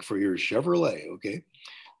Frank for your Chevrolet, okay?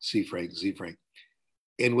 Z Frank, Z Frank.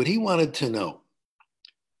 And what he wanted to know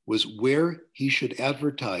was where he should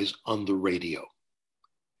advertise on the radio.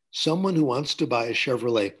 Someone who wants to buy a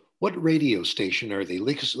Chevrolet, what radio station are they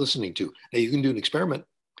listening to? Now, you can do an experiment.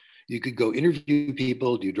 You could go interview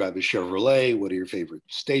people. Do you drive a Chevrolet? What are your favorite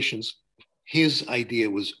stations? His idea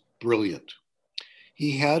was brilliant.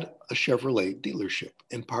 He had a Chevrolet dealership,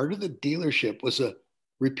 and part of the dealership was a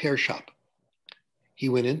repair shop. He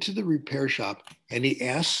went into the repair shop and he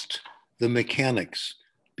asked the mechanics,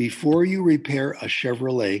 before you repair a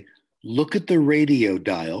Chevrolet, look at the radio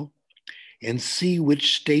dial and see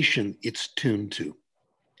which station it's tuned to.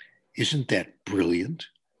 Isn't that brilliant?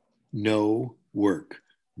 No work,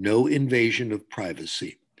 no invasion of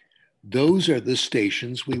privacy. Those are the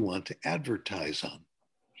stations we want to advertise on.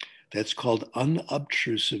 That's called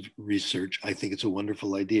unobtrusive research. I think it's a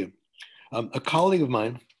wonderful idea. A colleague of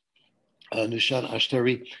mine, Nishan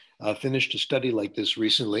Ashtari, finished a study like this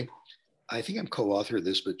recently. I think I'm co-author of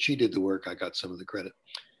this, but she did the work. I got some of the credit.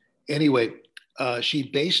 Anyway, she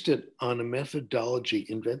based it on a methodology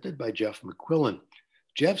invented by Jeff McQuillan.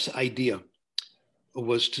 Jeff's idea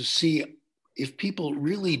was to see if people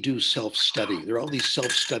really do self-study. There are all these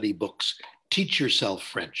self-study books. Teach yourself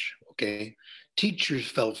French, okay? Teach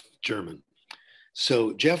yourself German.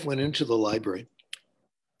 So Jeff went into the library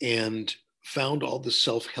and found all the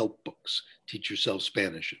self-help books, teach yourself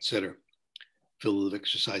Spanish, etc., fill with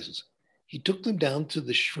exercises. He took them down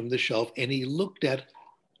from the shelf and he looked at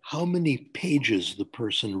how many pages the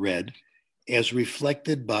person read as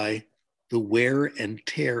reflected by the wear and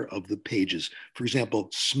tear of the pages. For example,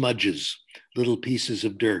 smudges, little pieces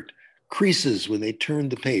of dirt, creases when they turn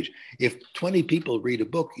the page. If 20 people read a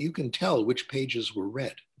book, you can tell which pages were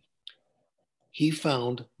read. He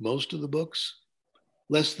found most of the books,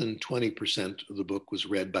 less than 20% of the book was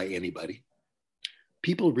read by anybody.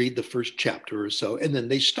 People read the first chapter or so, and then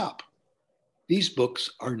they stop. These books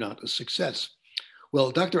are not a success.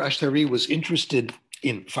 Well, Dr. Ashtari was interested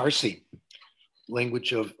in Farsi,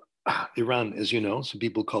 language of Iran, as you know, some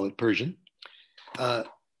people call it Persian. This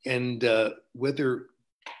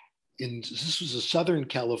was a Southern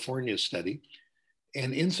California study.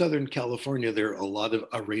 And in Southern California, there are a lot of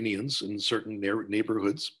Iranians in certain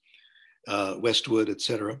neighborhoods, Westwood, et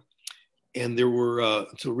cetera. And there were,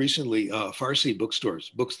 until recently, Farsi bookstores,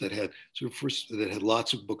 books that had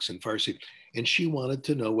lots of books in Farsi. And she wanted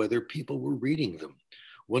to know whether people were reading them.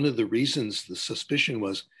 One of the reasons, the suspicion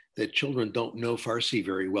was that children don't know Farsi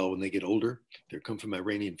very well when they get older. They come from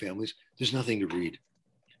Iranian families. There's nothing to read.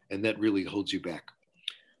 And that really holds you back.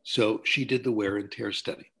 So she did the wear and tear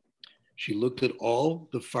study. She looked at all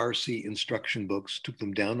the Farsi instruction books, took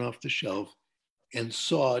them down off the shelf, and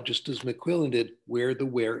saw, just as McQuillan did, where the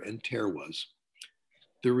wear and tear was.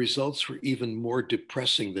 The results were even more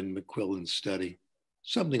depressing than McQuillan's study.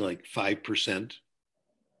 Something like 5%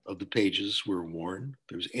 of the pages were worn. If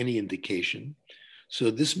there was any indication. So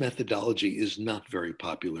this methodology is not very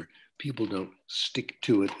popular. People don't stick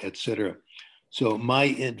to it, et cetera. So my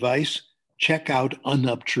advice, check out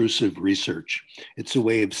unobtrusive research. It's a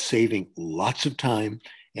way of saving lots of time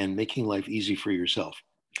and making life easy for yourself.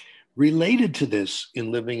 Related to this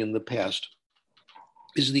in living in the past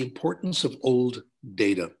is the importance of old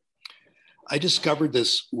data. I discovered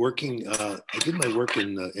this working, I did my work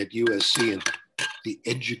at USC in the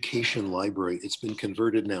education library. It's been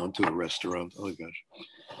converted now into a restaurant. Oh my gosh.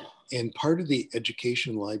 And part of the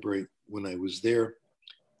education library when I was there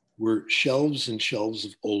were shelves and shelves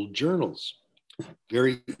of old journals.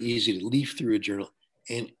 Very easy to leaf through a journal.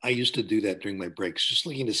 And I used to do that during my breaks, just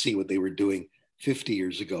looking to see what they were doing 50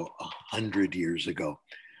 years ago, 100 years ago.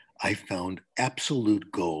 I found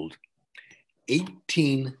absolute gold.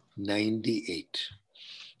 1898,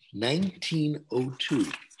 1902,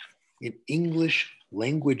 in English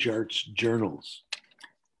language arts journals,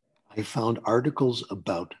 I found articles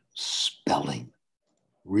about spelling.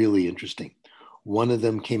 Really interesting. One of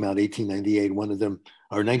them came out 1898, one of them,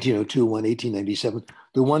 or 1902, one 1897.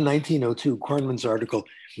 The one 1902, Kornmann's article,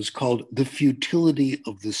 was called The Futility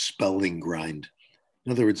of the Spelling Grind.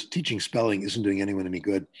 In other words, teaching spelling isn't doing anyone any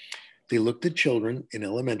good. They looked at children in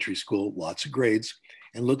elementary school, lots of grades,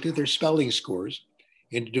 and looked at their spelling scores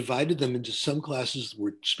and divided them into some classes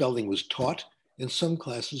where spelling was taught and some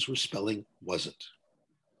classes where spelling wasn't.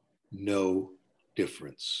 No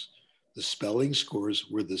difference. The spelling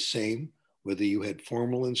scores were the same whether you had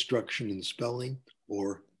formal instruction in spelling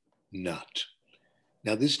or not.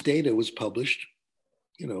 Now, this data was published,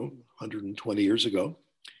 120 years ago.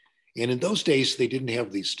 And in those days, they didn't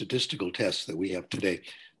have these statistical tests that we have today.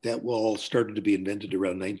 That all started to be invented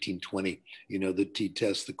around 1920, the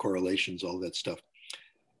t-test, the correlations, all that stuff.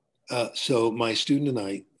 So my student and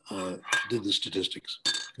I did the statistics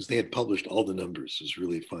because they had published all the numbers. It was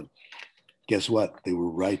really fun. Guess what? They were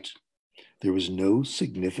right. There was no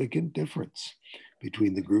significant difference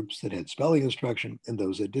between the groups that had spelling instruction and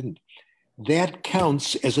those that didn't. That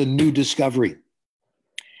counts as a new discovery,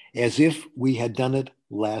 as if we had done it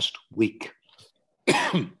last week.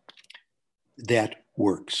 That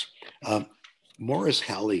works. Morris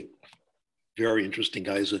Halley, very interesting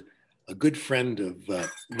guy, is a good friend of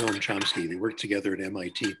Noam Chomsky. They worked together at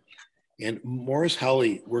MIT. And Morris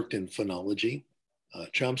Halley worked in phonology,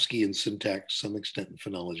 Chomsky in syntax, some extent in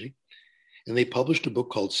phonology. And they published a book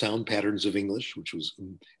called Sound Patterns of English, which was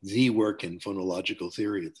the work in phonological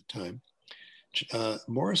theory at the time.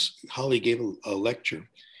 Morris Halley gave a lecture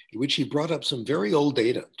in which he brought up some very old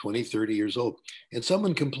data, 20, 30 years old. And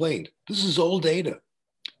someone complained, this is old data.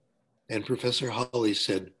 And Professor Halley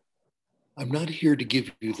said, I'm not here to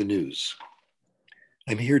give you the news.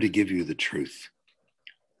 I'm here to give you the truth.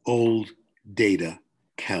 Old data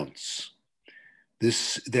counts.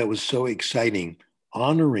 That was so exciting,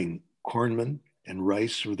 honoring Kornmann and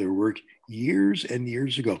Rice for their work years and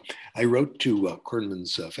years ago. I wrote to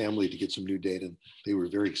Kornmann's family to get some new data, and they were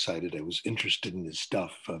very excited. I was interested in his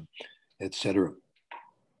stuff, etc.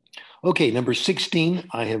 Okay, number 16,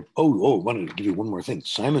 I have, I wanted to give you one more thing.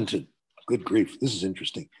 Simonton, good grief, this is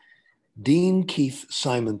interesting. Dean Keith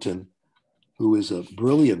Simonton, who is a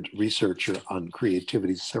brilliant researcher on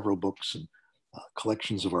creativity, several books and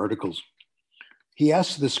collections of articles, he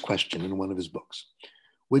asked this question in one of his books.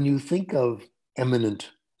 When you think of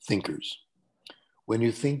eminent thinkers, when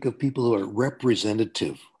you think of people who are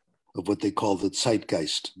representative of what they call the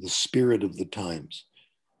zeitgeist, the spirit of the times,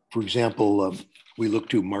 for example, we look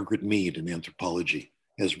to Margaret Mead in anthropology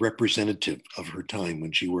as representative of her time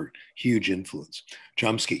when she worked, huge influence.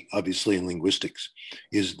 Chomsky, obviously in linguistics,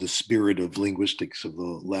 is the spirit of linguistics of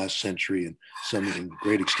the last century and some to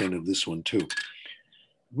great extent of this one too.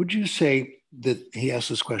 Would you say that, he asked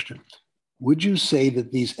this question, would you say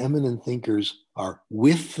that these eminent thinkers are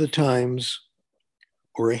with the times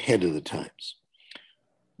or ahead of the times?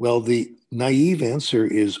 Well, the naive answer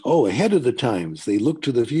is, ahead of the times. They look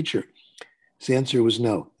to the future. His answer was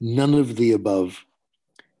no, none of the above.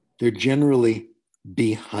 They're generally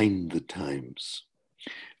behind the times.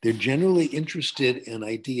 They're generally interested in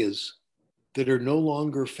ideas that are no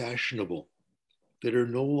longer fashionable, that are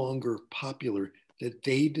no longer popular, that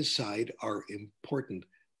they decide are important,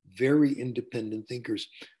 very independent thinkers.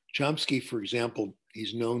 Chomsky, for example,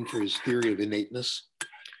 he's known for his theory of innateness,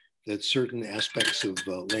 that certain aspects of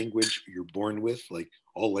language you're born with, like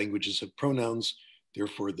all languages have pronouns,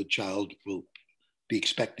 therefore the child will be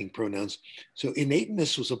expecting pronouns. So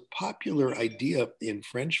innateness was a popular idea in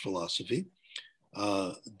French philosophy.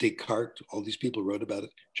 Descartes, all these people wrote about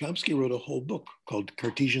it. Chomsky wrote a whole book called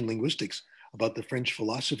Cartesian Linguistics about the French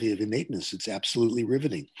philosophy of innateness. It's absolutely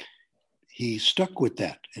riveting. He stuck with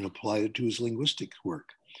that and applied it to his linguistic work.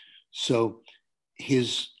 So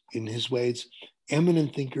in his ways,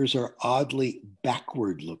 eminent thinkers are oddly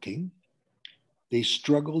backward looking. They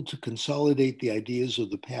struggle to consolidate the ideas of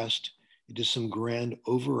the past into some grand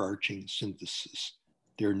overarching synthesis.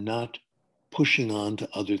 They're not pushing on to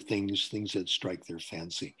other things that strike their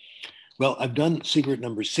fancy. Well, I've done secret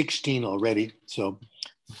number 16 already, so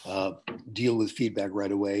deal with feedback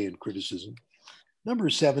right away and criticism. Number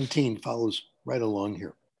 17 follows right along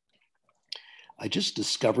here. I just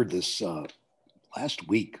discovered this last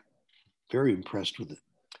week. Very impressed with it.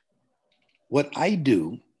 What I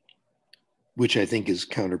do, which I think is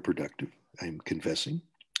counterproductive, I'm confessing,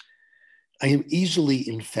 I am easily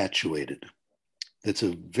infatuated. That's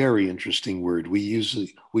a very interesting word. We use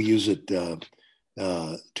it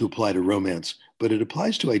to apply to romance, but it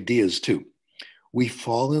applies to ideas too. We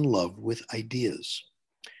fall in love with ideas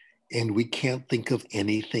and we can't think of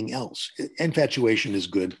anything else. Infatuation is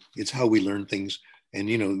good. It's how we learn things. And,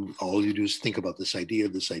 you know, all you do is think about this idea,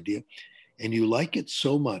 and you like it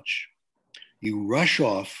so much, you rush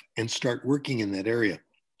off and start working in that area.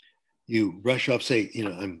 You rush off, say, you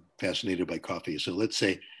know, I'm fascinated by coffee. So let's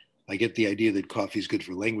say I get the idea that coffee is good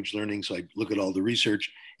for language learning. So I look at all the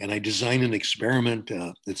research and I design an experiment,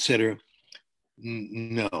 et cetera.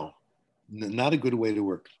 No, not a good way to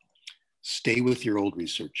work. Stay with your old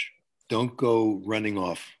research. Don't go running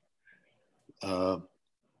off. The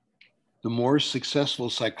more successful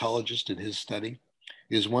psychologist in his study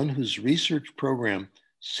is one whose research program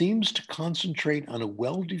seems to concentrate on a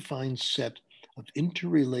well-defined set of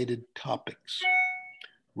interrelated topics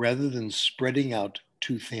rather than spreading out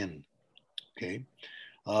too thin. Okay.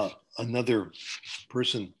 Another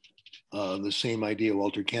person, the same idea,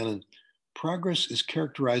 Walter Cannon, progress is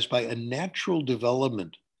characterized by a natural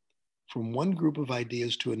development from one group of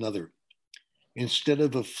ideas to another, instead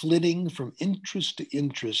of a flitting from interest to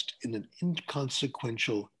interest in an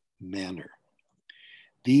inconsequential manner.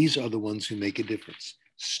 These are the ones who make a difference.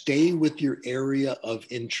 Stay with your area of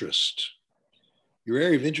interest. Your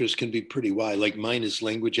area of interest can be pretty wide, like mine is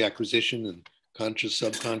language acquisition and conscious,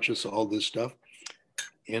 subconscious, all this stuff.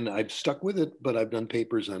 And I've stuck with it, but I've done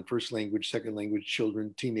papers on first language, second language,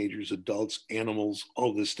 children, teenagers, adults, animals,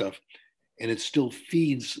 all this stuff. And it still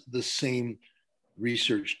feeds the same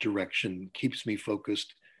research direction, keeps me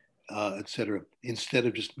focused, et cetera, instead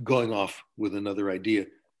of just going off with another idea.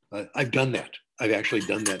 I've done that. I've actually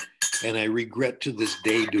done that. And I regret to this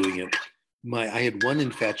day doing it. I had one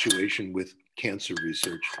infatuation with cancer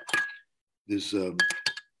research. There's a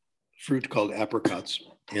fruit called apricots.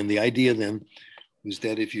 And the idea then was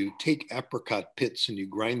that if you take apricot pits and you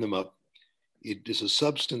grind them up, it is a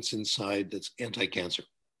substance inside that's anti-cancer.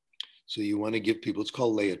 So you want to give people, it's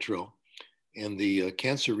called Laetrile. And the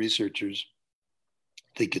cancer researchers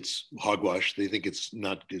think it's hogwash. They think it's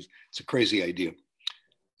not, it's a crazy idea.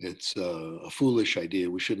 It's a foolish idea.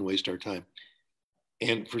 We shouldn't waste our time.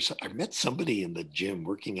 And I met somebody in the gym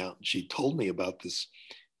working out, and she told me about this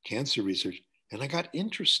cancer research, and I got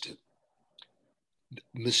interested.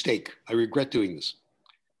 Mistake. I regret doing this.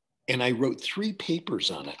 And I wrote 3 papers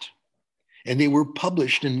on it, and they were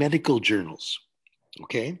published in medical journals.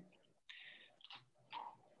 Okay.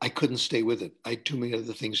 I couldn't stay with it. I had too many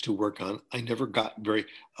other things to work on. I never got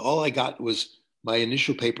all I got was my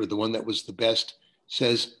initial paper, the one that was the best,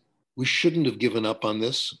 says we shouldn't have given up on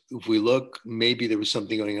this. If we look, maybe there was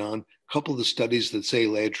something going on. A couple of the studies that say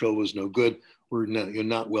Laetrile was no good were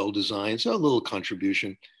not well designed. So a little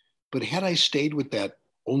contribution. But had I stayed with that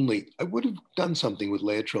only, I would have done something with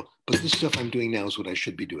Laetrile. But this stuff I'm doing now is what I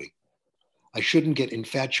should be doing. I shouldn't get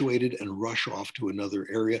infatuated and rush off to another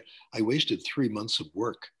area. I wasted 3 months of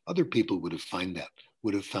work. Other people would have found.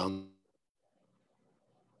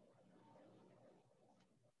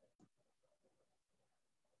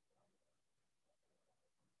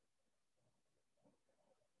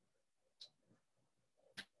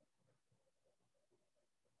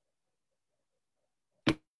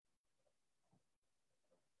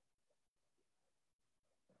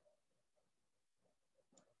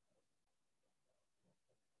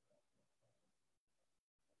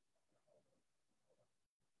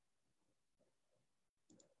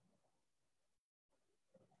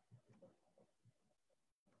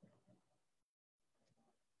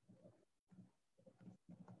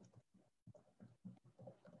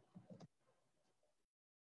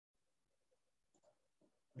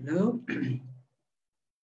 Hello?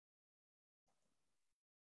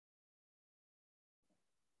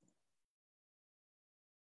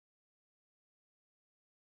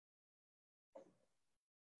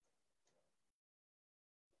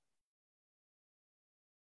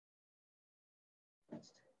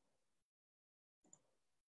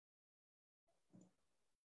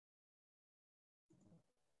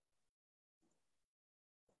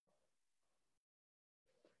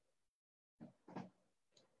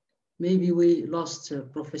 Maybe we lost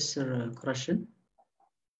Professor Krashen.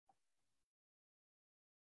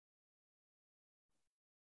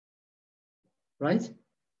 Right?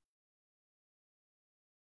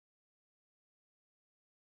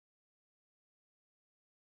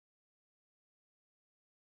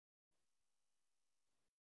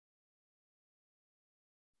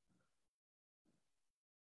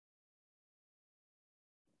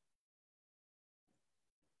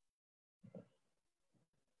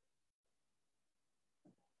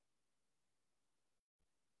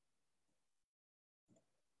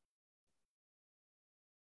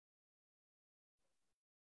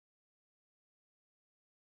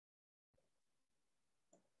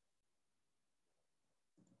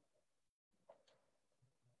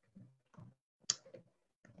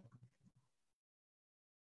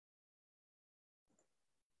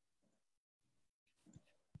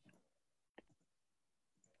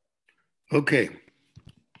 Okay.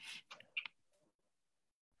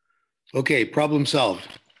 Okay, problem solved.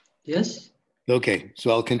 Yes? Okay,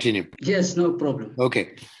 so I'll continue. Yes, no problem.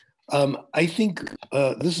 Okay. I think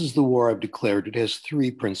this is the war I've declared. It has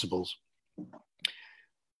three principles.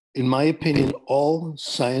 In my opinion, all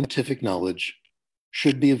scientific knowledge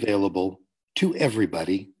should be available to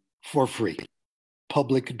everybody for free,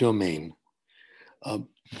 public domain.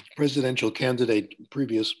 Presidential candidate,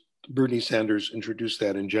 previous Bernie Sanders, introduced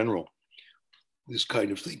that in general, this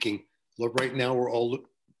kind of thinking. Look, right now we're all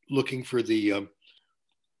looking for the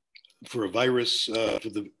for a virus, for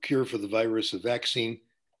the cure for the virus, a vaccine.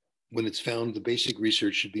 When it's found, the basic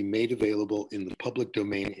research should be made available in the public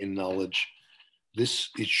domain in knowledge.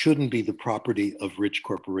 It shouldn't be the property of rich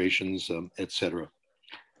corporations, etc.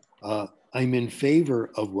 I'm in favor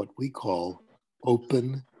of what we call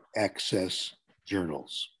open access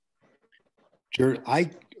journals.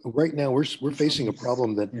 Right now we're facing a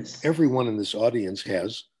problem that everyone in this audience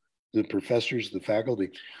has, the professors, the faculty.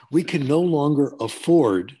 We can no longer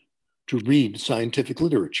afford to read scientific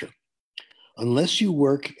literature. Unless you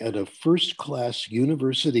work at a first-class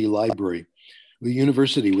university library, a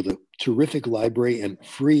university with a terrific library and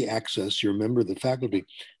free access, you're a member of the faculty,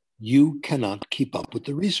 you cannot keep up with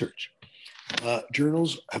the research.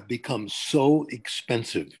 Journals have become so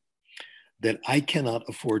expensive that I cannot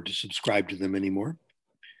afford to subscribe to them anymore.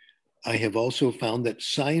 I have also found that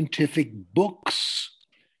scientific books,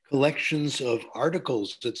 collections of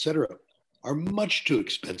articles, etc., are much too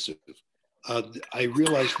expensive. I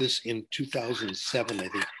realized this in 2007, I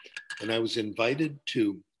think, when I was invited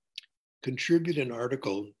to contribute an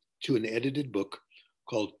article to an edited book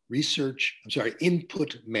called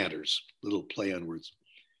Input Matters, little play on words.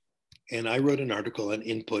 And I wrote an article on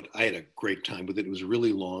input. I had a great time with it. It was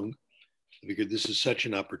really long. I figured this is such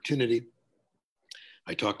an opportunity.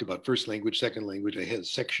 I talked about first language, second language. I had a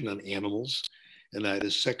section on animals, and I had a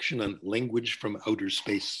section on language from outer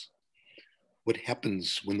space. What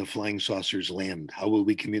happens when the flying saucers land? How will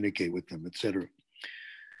we communicate with them, etc.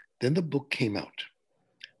 Then the book came out.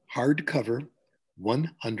 Hardcover,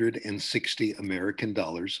 160 American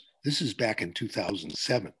dollars. This is back in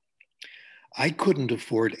 2007. I couldn't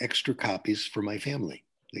afford extra copies for my family.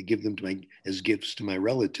 They give them as gifts to my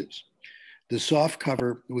relatives. The soft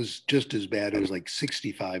cover was just as bad. It was like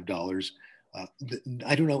 $65.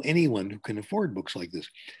 I don't know anyone who can afford books like this.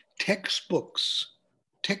 Textbooks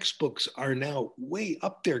are now way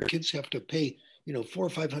up there. Kids have to pay, $400 or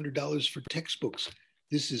 $500 for textbooks.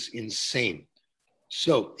 This is insane.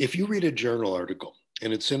 So if you read a journal article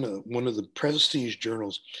and it's in one of the prestige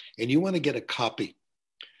journals and you want to get a copy,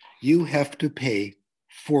 you have to pay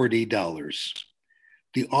 $40.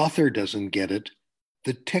 The author doesn't get it.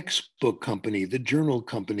 The textbook company, the journal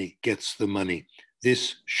company gets the money.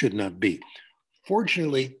 This should not be.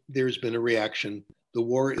 Fortunately, there's been a reaction. The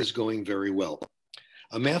war is going very well.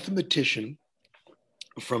 A mathematician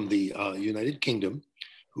from the United Kingdom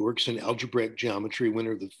who works in algebraic geometry,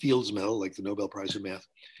 winner of the Fields Medal, like the Nobel Prize in Math,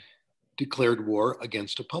 declared war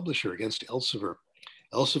against a publisher, against Elsevier.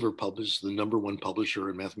 Elsevier publishes the #1 publisher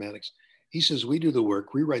in mathematics. He says, we do the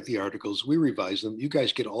work, we write the articles, we revise them, you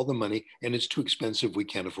guys get all the money, and it's too expensive, we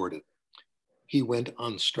can't afford it. He went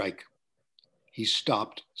on strike. He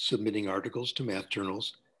stopped submitting articles to math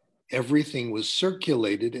journals. Everything was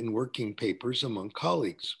circulated in working papers among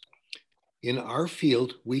colleagues. In our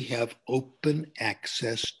field, we have open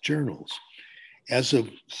access journals. As of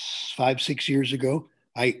 5-6 years ago,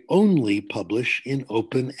 I only publish in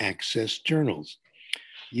open access journals.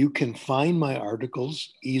 You can find my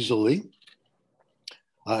articles easily.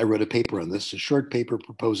 I wrote a paper on this, a short paper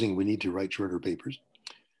proposing we need to write shorter papers.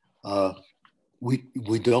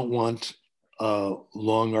 We don't want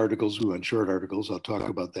long articles, we want short articles, I'll talk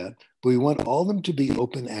about that. But we want all of them to be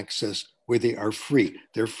open access where they are free.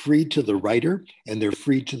 They're free to the writer and they're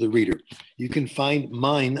free to the reader. You can find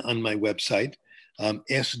mine on my website,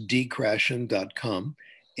 sdkrashen.com,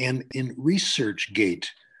 and in ResearchGate,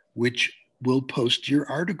 which will post your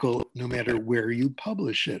article no matter where you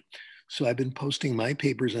publish it. So I've been posting my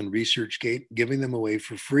papers on ResearchGate, giving them away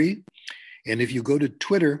for free. And if you go to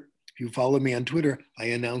Twitter, if you follow me on Twitter, I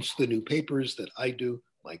announce the new papers that I do,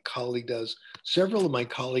 my colleague does. Several of my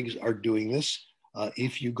colleagues are doing this.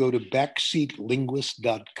 If you go to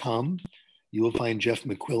backseatlinguist.com, you will find Jeff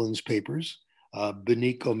McQuillan's papers.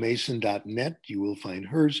 BenicoMason.net, you will find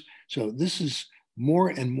hers. So this is more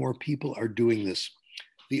and more people are doing this.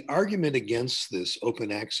 The argument against this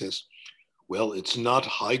open access, well, it's not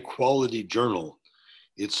high quality journal.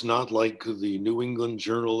 It's not like the New England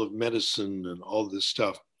Journal of Medicine and all this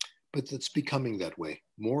stuff, but it's becoming that way.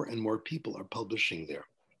 More and more people are publishing there.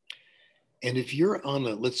 And if you're on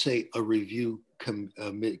a, let's say, a review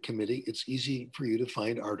committee, it's easy for you to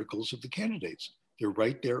find articles of the candidates. They're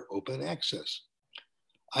right there, open access.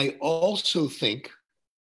 I also think,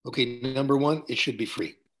 okay, number one, it should be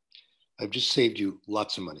free. I've just saved you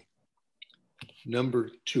lots of money.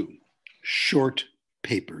 Number two, short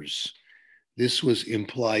papers. This was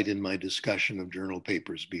implied in my discussion of journal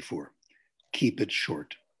papers before. Keep it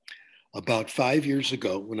short. About 5 years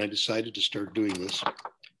ago, when I decided to start doing this,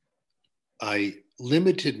 I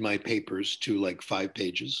limited my papers to like 5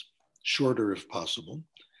 pages, shorter if possible.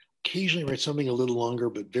 Occasionally write something a little longer,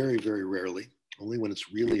 but very, very rarely, only when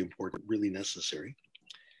it's really important, really necessary.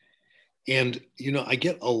 And, you know, I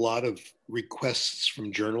get a lot of requests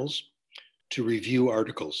from journals to review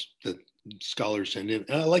articles that scholars send in.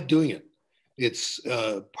 And I like doing it. It's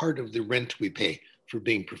part of the rent we pay for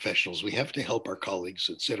being professionals. We have to help our colleagues,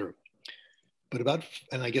 et cetera.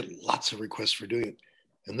 And I get lots of requests for doing it.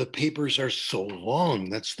 And the papers are so long,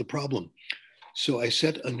 that's the problem. So I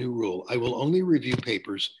set a new rule. I will only review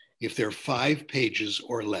papers if they're 5 pages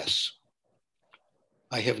or less.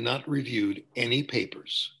 I have not reviewed any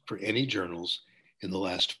papers for any journals in the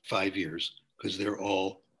last 5 years because they're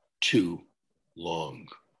all too long.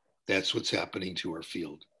 That's what's happening to our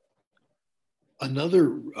field.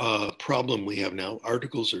 Another problem we have now,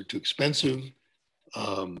 articles are too expensive,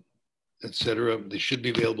 et cetera. They should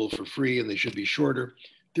be available for free and they should be shorter.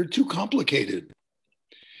 They're too complicated.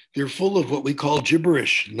 They're full of what we call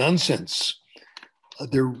gibberish, nonsense.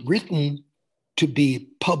 They're written to be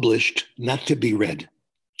published, not to be read.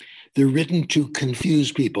 They're written to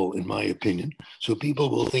confuse people, in my opinion, so people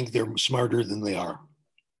will think they're smarter than they are.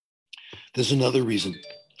 There's another reason.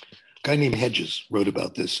 A guy named Hedges wrote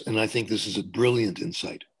about this, and I think this is a brilliant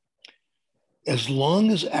insight. As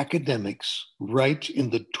long as academics write in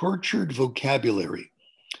the tortured vocabulary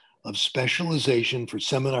of specialization for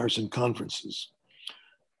seminars and conferences,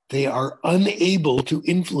 they are unable to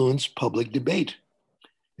influence public debate,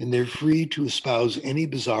 and they're free to espouse any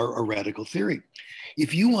bizarre or radical theory.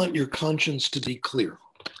 If you want your conscience to be clear,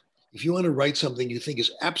 if you want to write something you think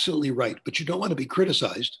is absolutely right, but you don't want to be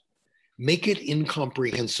criticized, make it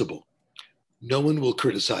incomprehensible. No one will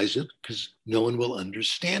criticize it because no one will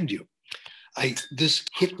understand you. This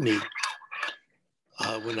hit me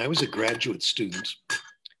when I was a graduate student.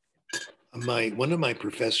 One of my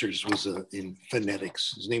professors was in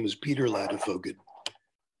phonetics. His name was Peter Ladefoged.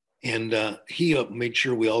 And he made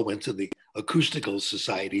sure we all went to the Acoustical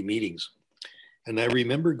Society meetings. And I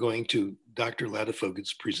remember going to Dr.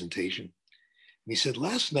 Ladefoged's presentation. And he said,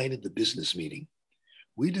 last night at the business meeting,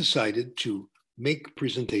 we decided to make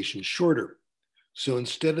presentations shorter. So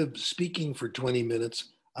instead of speaking for 20 minutes,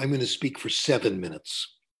 I'm going to speak for 7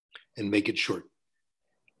 minutes and make it short.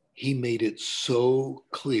 He made it so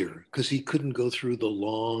clear because he couldn't go through the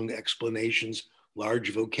long explanations,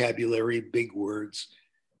 large vocabulary, big words.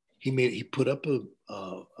 He put up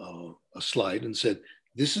a slide and said,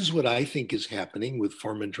 this is what I think is happening with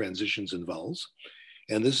form and transitions and vowels.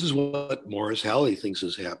 And this is what Morris Halley thinks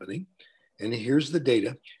is happening. And here's the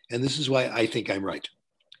data. And this is why I think I'm right.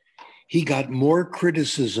 He got more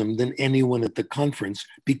criticism than anyone at the conference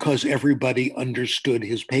because everybody understood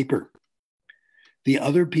his paper. The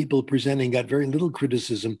other people presenting got very little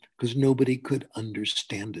criticism because nobody could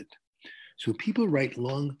understand it. So people write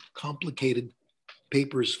long, complicated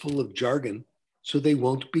papers full of jargon so they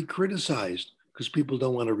won't be criticized because people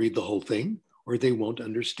don't want to read the whole thing or they won't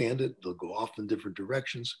understand it. They'll go off in different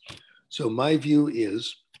directions. So my view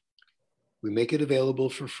is we make it available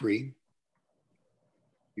for free.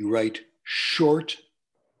 You write short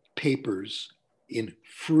papers in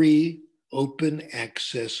free open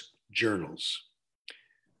access journals.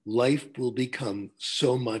 Life will become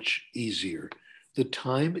so much easier. The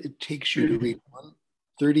time it takes you to read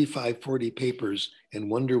 35, 40 papers and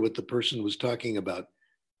wonder what the person was talking about,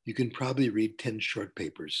 you can probably read 10 short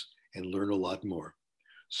papers and learn a lot more.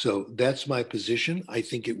 So that's my position. I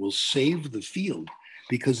think it will save the field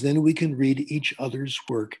because then we can read each other's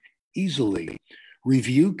work easily.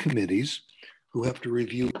 Review committees who have to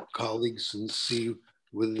review colleagues and see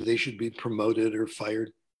whether they should be promoted or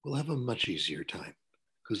fired will have a much easier time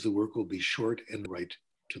because the work will be short and right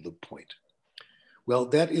to the point. Well,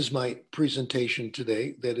 that is my presentation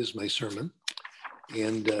today. That is my sermon.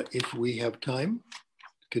 And if we have time,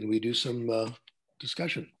 can we do some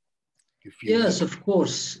discussion? Yes, of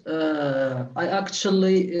course. I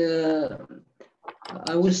actually,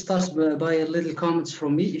 I will start by a little comments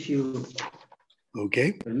from me, if you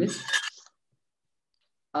permit.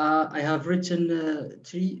 I have written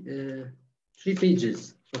three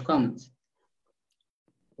pages for comments.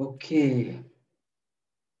 Okay.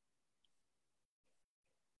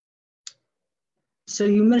 So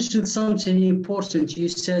you mentioned something important. You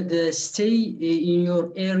said stay in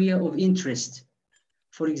your area of interest.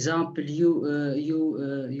 For example,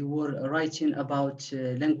 you were writing about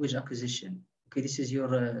language acquisition. Okay, this is your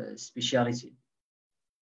specialty.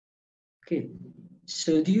 Okay,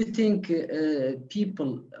 so do you think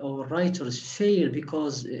people or writers fail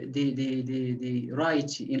because they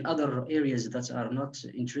write in other areas that are not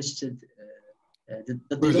interested? That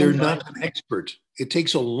Or they they're don't write? not an expert. It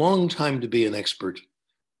takes a long time to be an expert.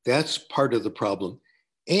 That's part of the problem.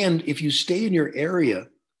 And if you stay in your area,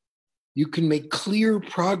 you can make clear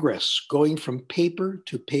progress going from paper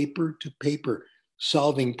to paper to paper,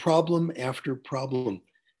 solving problem after problem.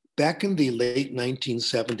 Back in the late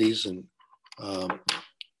 1970s and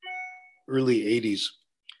early 80s,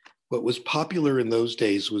 what was popular in those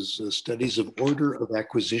days was studies of order of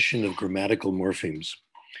acquisition of grammatical morphemes.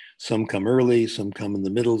 Some come early, some come in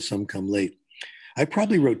the middle, some come late. I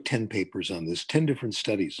probably wrote 10 papers on this, 10 different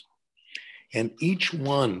studies. And each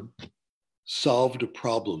one solved a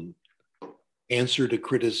problem, answered a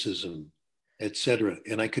criticism, etc.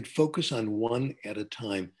 And I could focus on one at a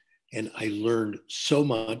time. And I learned so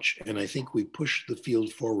much. And I think we pushed the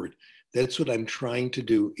field forward. That's what I'm trying to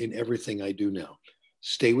do in everything I do now.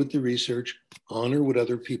 Stay with the research, honor what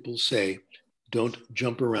other people say. Don't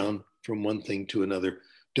jump around from one thing to another.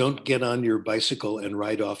 Don't get on your bicycle and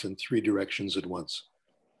ride off in 3 directions at once.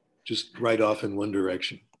 Just ride off in one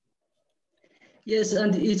direction. Yes,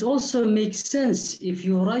 and it also makes sense if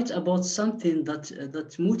you write about something that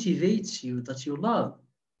motivates you, that you love.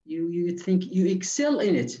 You think you excel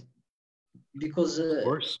in it, because of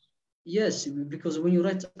course. Yes, because when you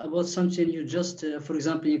write about something, you just, for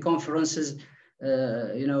example, in conferences,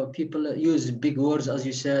 people use big words, as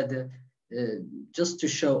you said, just to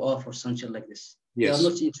show off or something like this. Yes. They are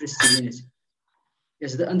not interested in it.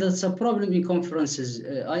 Yes, and that's a problem in conferences.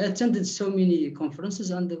 I attended so many conferences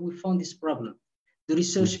and we found this problem. The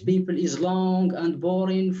research paper is long and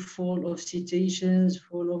boring, full of citations,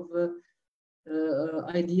 full of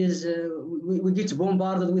ideas. We get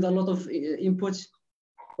bombarded with a lot of input.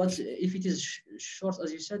 But if it is short,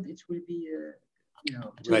 as you said, it will be,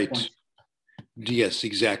 to right. the point. Yes,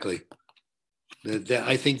 exactly.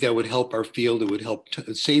 I think that would help our field. It would help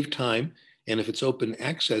save time. And if it's open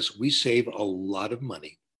access, we save a lot of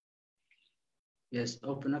money. Yes,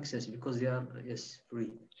 open access, because they are, yes, free.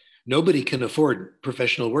 Nobody can afford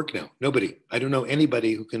professional work now. Nobody. I don't know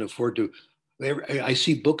anybody who can afford to. I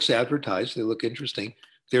see books advertised. They look interesting.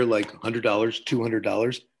 They're like $100,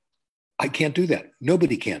 $200. I can't do that.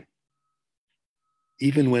 Nobody can.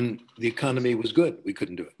 Even when the economy was good, we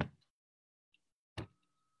couldn't do it.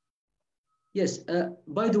 Yes.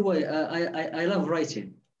 By the way, I love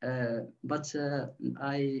writing, but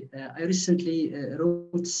I recently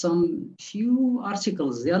wrote some few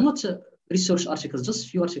articles. They are not research articles, just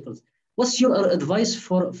few articles. What's your advice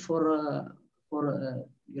for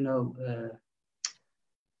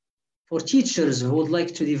teachers who would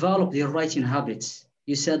like to develop their writing habits?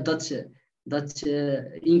 You said that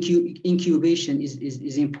incubation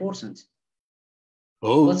is important.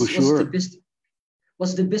 Oh, sure.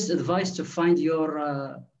 What's the best advice to find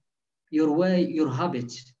your way, your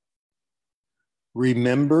habit?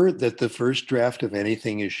 Remember that the first draft of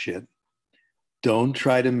anything is shit. Don't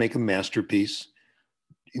try to make a masterpiece.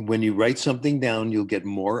 When you write something down, you'll get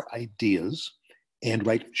more ideas, and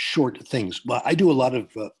write short things. Well, I do a lot of,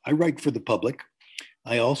 I write for the public.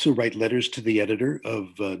 I also write letters to the editor of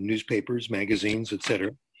newspapers, magazines,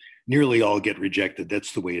 etc. Nearly all get rejected.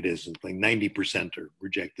 That's the way it is. It's like 90% are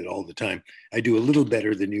rejected all the time. I do a little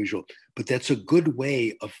better than usual, but that's a good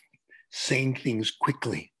way of saying things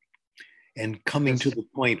quickly and coming to the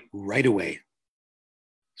point right away.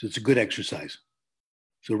 So it's a good exercise.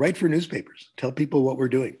 So write for newspapers. Tell people what we're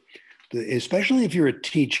doing, especially if you're a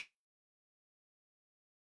teacher.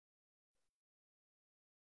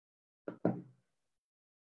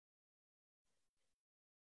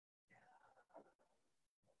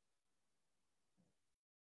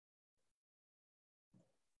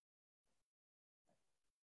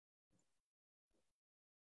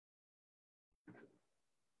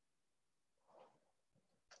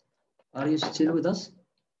 Are you still with us?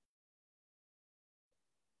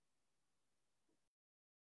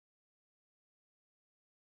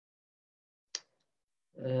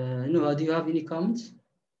 No, do you have any comments?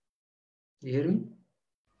 Do you hear me?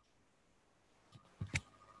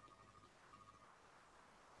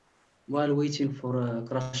 While waiting for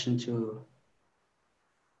Krashen to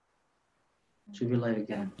be live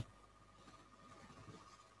again.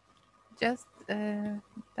 Just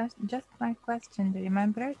my question. Do you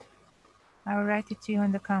remember it? I will write it to you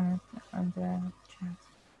in the comment on the chat.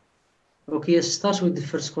 Okay, let's start with the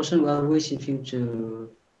first question. We are waiting for you to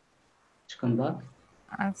come back.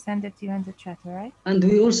 I'll send it to you in the chat, all right? And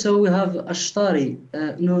we have Ashtari.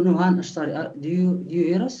 Nuhan Ashtari. Do you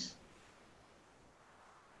hear us?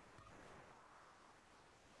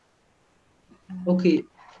 Okay.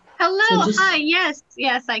 Hello. So Hi. Yes.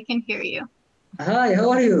 Yes, I can hear you. Hi. How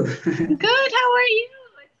are you? Good. How are you?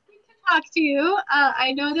 It's good to talk to you.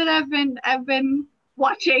 I know that I've been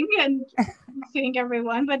watching and seeing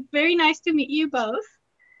everyone, but very nice to meet you both.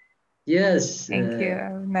 Yes. Thank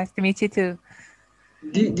you. Nice to meet you too.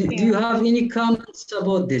 Do you have any comments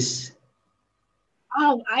about this?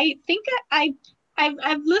 Oh, I think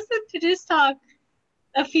I've listened to this talk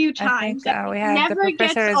a few times. I think we have the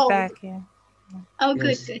professor is back. Yeah. Oh,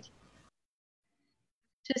 good, Yes. good.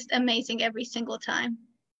 Just amazing every single time.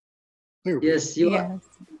 Yes, you are. Yes.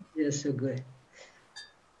 Yes, so good.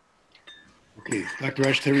 Okay, Dr.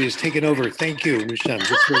 Ashtari has taken over. Thank you, Misham.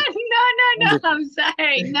 No, I'm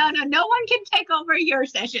sorry. No one can take over your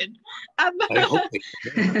session. I hope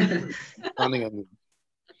they counting on you.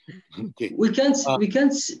 Okay. We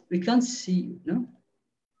can't see, no?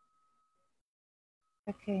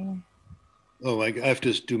 Okay. Oh, I have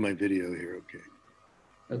to do my video here. Okay.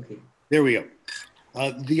 Okay. There we go.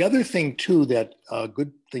 The other thing too, that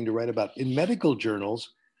good thing to write about in medical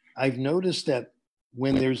journals, I've noticed that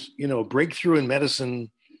when there's, a breakthrough in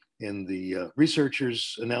medicine and the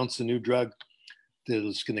researchers announce a new drug that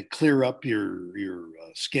is going to clear up your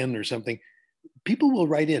skin or something, people will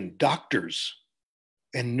write in, doctors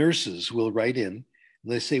and nurses will write in,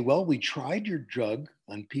 and they say, well, we tried your drug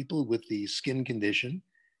on people with the skin condition,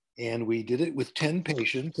 and we did it with 10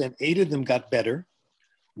 patients, and 8 of them got better.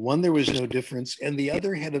 1, there was no difference, and the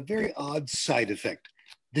other had a very odd side effect.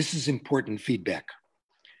 This is important feedback.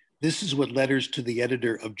 This is what letters to the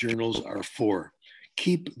editor of journals are for.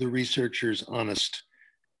 Keep the researchers honest.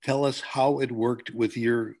 Tell us how it worked with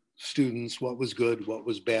your students, what was good, what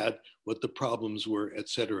was bad, what the problems were,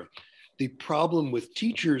 etc. The problem with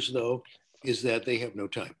teachers, though, is that they have no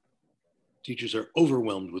time. Teachers are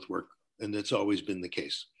overwhelmed with work, and that's always been the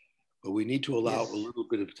case. But we need to allow a little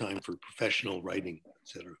bit of time for professional writing,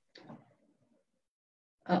 etc.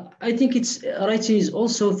 I think writing is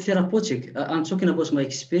also therapeutic. I'm talking about my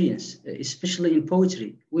experience, especially in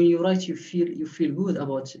poetry. When you write, you feel good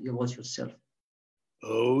about yourself.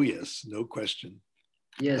 Oh yes, no question.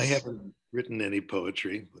 Yes. I haven't written any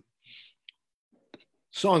poetry, but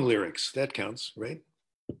song lyrics, that counts, right?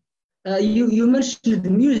 You mentioned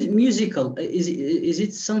musical. Is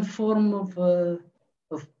it some form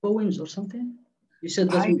of poems or something? You said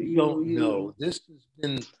that I don't know. This has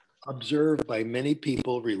been observed by many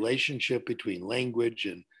people, relationship between language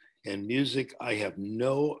and music. I have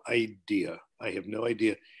no idea.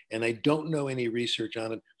 And I don't know any research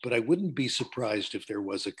on it, but I wouldn't be surprised if there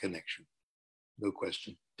was a connection. No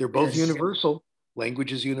question. They're both universal.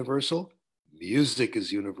 Language is universal. Music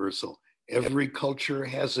is universal. Every culture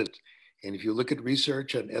has it. And if you look at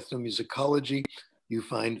research on ethnomusicology, you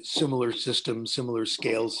find similar systems, similar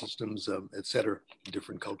scale systems, etc., in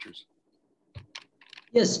different cultures.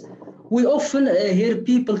 Yes, we often hear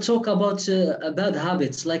people talk about bad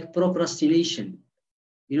habits like procrastination.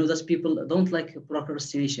 That people don't like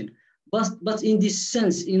procrastination. But in this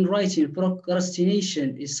sense, in writing,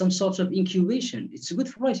 procrastination is some sort of incubation. It's good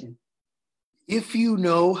for writing. If you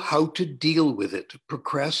know how to deal with it,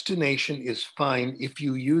 procrastination is fine if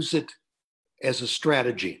you use it as a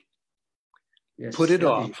strategy. Yes, put it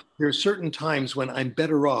off. There are certain times when I'm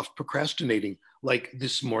better off procrastinating. Like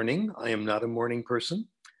this morning, I am not a morning person.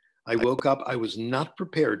 I woke up, I was not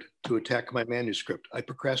prepared to attack my manuscript. I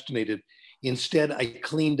procrastinated. Instead, I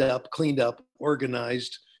cleaned up,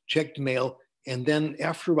 organized, checked mail. And then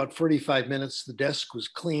after about 45 minutes, the desk was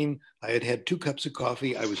clean. I had had 2 cups of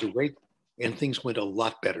coffee. I was awake and things went a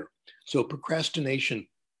lot better. So procrastination,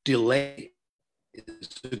 delay is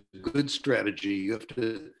a good strategy. You have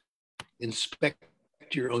to inspect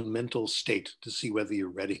your own mental state to see whether you're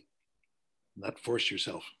ready, not force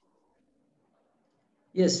yourself.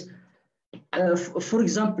 Yes. For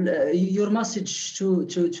example, your message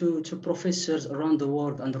to professors around the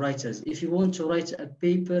world and writers: if you want to write a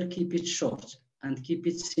paper, keep it short and keep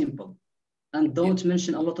it simple, and don't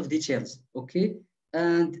mention a lot of details, okay?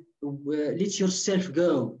 And let yourself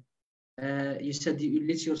go. You said you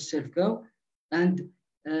let yourself go. And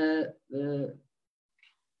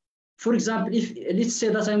for example, if let's say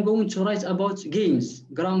that I'm going to write about games,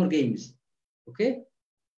 grammar games, okay?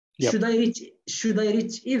 Yep. Should I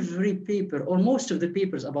read every paper or most of the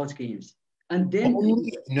papers about games? And then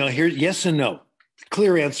no, here, yes and no.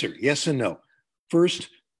 Clear answer, yes and no. First,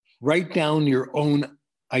 write down your own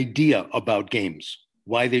idea about games.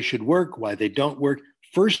 why they should work, why they don't work.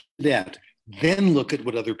 First that, then look at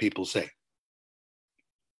what other people say.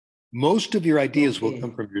 Most of your ideas will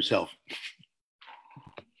come from yourself.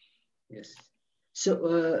 Yes.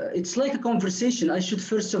 So it's like a conversation. I should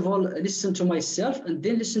first of all listen to myself and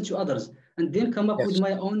then listen to others and then come up with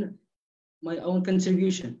my own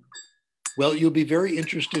contribution. Well, you'll be very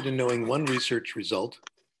interested in knowing one research result.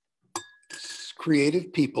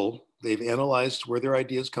 Creative people, they've analyzed where their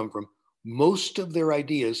ideas come from. Most of their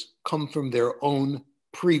ideas come from their own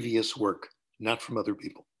previous work, not from other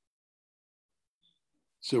people.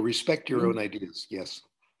 So respect your own ideas, yes.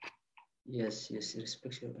 Yes,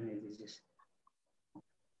 respect your own ideas, yes.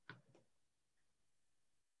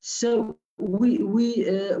 So we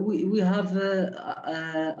have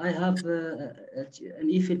I have an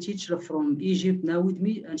EFL teacher from Egypt now with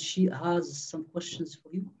me, and she has some questions for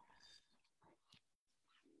you.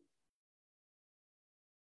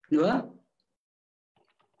 Noah,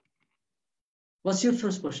 what's your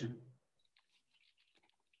first question?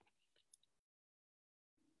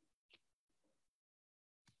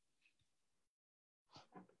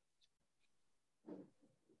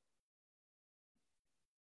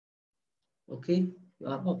 Okay, you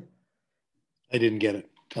are off. I didn't get it.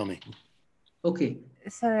 Tell me. Okay.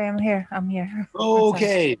 Sorry, I'm here. Okay. All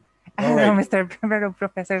right. Hello, Mr.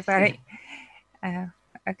 Professor. Sorry.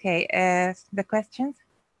 Okay. The questions.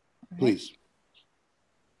 Please.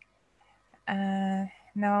 I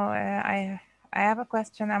have a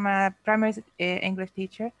question. I'm a primary English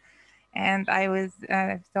teacher, and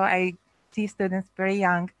I see students very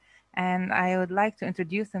young, and I would like to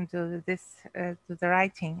introduce them to to the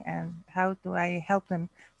writing, and how do I help them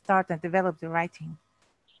start and develop the writing?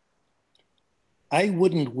 I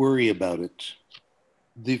wouldn't worry about it.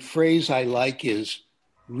 The phrase I like is,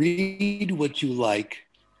 read what you like,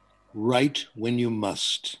 write when you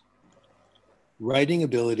must. Writing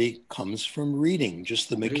ability comes from reading, just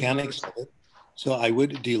the mechanics of it. So I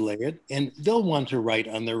would delay it, and they'll want to write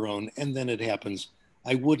on their own, and then it happens.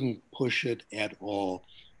 I wouldn't push it at all.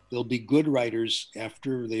 They'll be good writers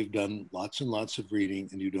after they've done lots and lots of reading,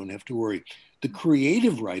 and you don't have to worry. The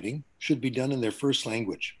creative writing should be done in their first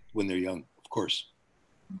language when they're young, of course.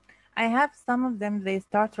 I have some of them, they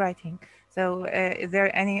start writing. So is there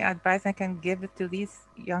any advice I can give to these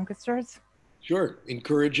youngsters? Sure,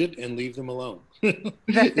 encourage it and leave them alone.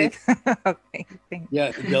 That's it? Okay, thanks.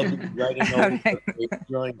 Yeah, they'll be writing all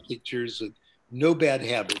drawing pictures, no bad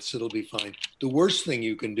habits, it'll be fine. The worst thing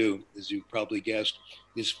you can do, as you probably guessed,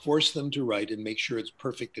 is force them to write and make sure it's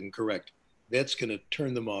perfect and correct. That's going to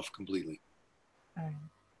turn them off completely.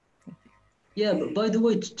 Yeah, but by the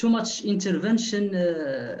way, too much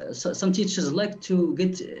intervention, some teachers like to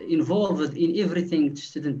get involved in everything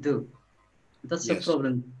students do. That's a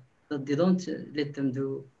problem, that they don't let them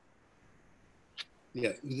do.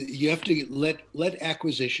 Yeah, you have to let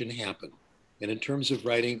acquisition happen. And in terms of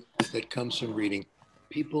writing, that comes from reading.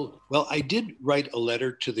 People, well, I did write a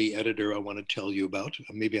letter to the editor I want to tell you about.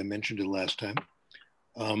 Maybe I mentioned it last time.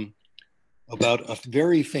 About a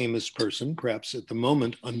very famous person, perhaps at the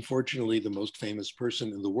moment, unfortunately, the most famous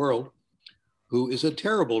person in the world, who is a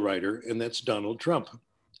terrible writer, and that's Donald Trump.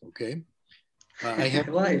 Okay. I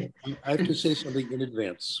have to say something in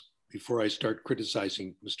advance before I start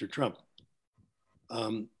criticizing Mr. Trump.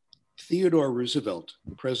 Theodore Roosevelt,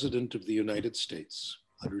 President of the United States,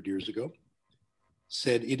 100 years ago,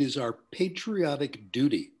 said it is our patriotic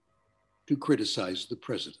duty to criticize the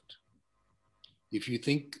president. If you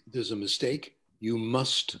think there's a mistake, you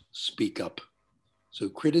must speak up. So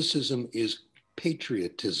criticism is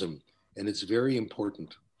patriotism, and it's very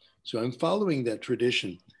important. So I'm following that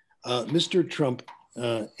tradition. Mr. Trump,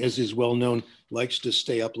 as is well known, likes to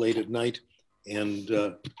stay up late at night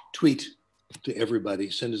and tweet to everybody,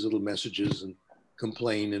 send his little messages and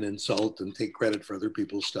complain and insult and take credit for other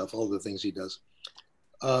people's stuff, all the things he does.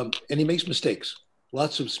 And he makes mistakes,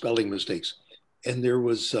 lots of spelling mistakes. And there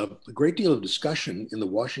was a great deal of discussion in the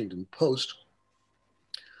Washington Post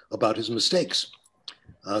about his mistakes.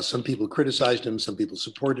 Some people criticized him, some people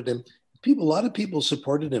supported him. A lot of people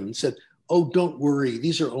supported him and said, oh, don't worry,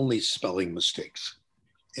 these are only spelling mistakes.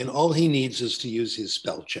 And all he needs is to use his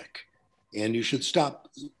spell check. And you should stop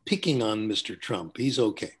picking on Mr. Trump, he's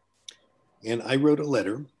okay. And I wrote a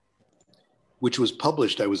letter, which was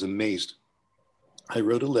published, I was amazed. I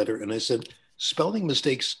wrote a letter and I said, spelling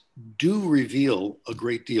mistakes do reveal a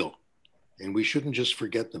great deal, and we shouldn't just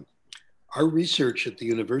forget them. Our research at the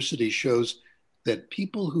university shows that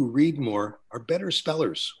people who read more are better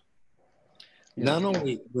spellers. Yeah. Not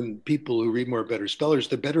only when people who read more are better spellers,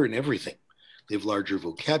 they're better in everything. They have larger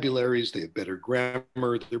vocabularies, they have better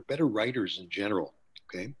grammar, they're better writers in general,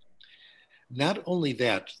 okay? Not only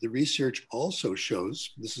that, the research also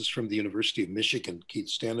shows, this is from the University of Michigan, Keith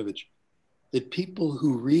Stanovich, that people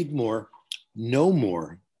who read more know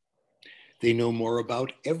more. They know more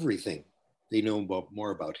about everything. They know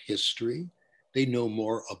more about history. They know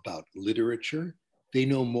more about literature. They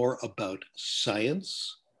know more about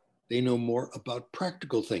science. They know more about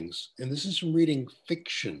practical things. And this is from reading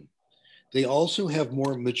fiction. They also have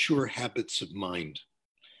more mature habits of mind.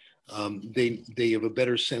 They have a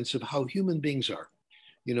better sense of how human beings are.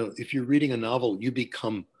 You know, if you're reading a novel, you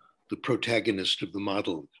become the protagonist of the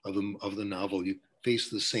model of the novel. You face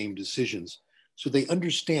the same decisions. So they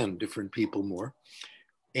understand different people more.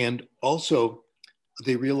 And also,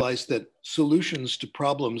 they realize that solutions to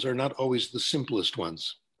problems are not always the simplest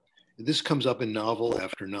ones. This comes up in novel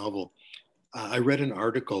after novel. I read an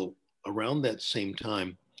article around that same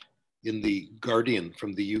time in The Guardian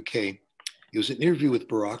from the UK. It was an interview with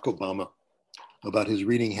Barack Obama about his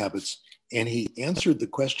reading habits. And he answered the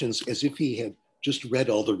questions as if he had just read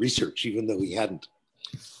all the research, even though he hadn't.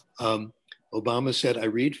 Obama said, I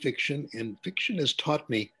read fiction, and fiction has taught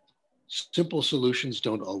me simple solutions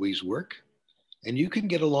don't always work. And you can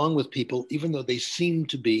get along with people, even though they seem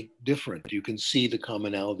to be different. You can see the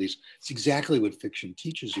commonalities. It's exactly what fiction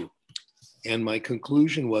teaches you. And my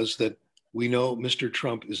conclusion was that we know Mr.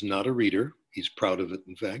 Trump is not a reader. He's proud of it,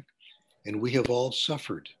 in fact. And we have all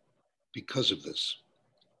suffered because of this.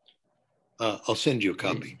 I'll send you a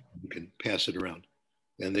copy. You can pass it around.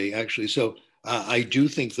 And they actually, so I do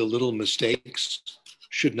think the little mistakes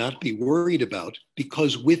should not be worried about,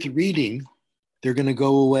 because with reading, they're going to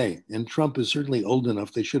go away. And Trump is certainly old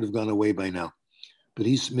enough. They should have gone away by now. But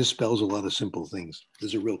he misspells a lot of simple things.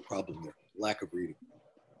 There's a real problem there, lack of reading.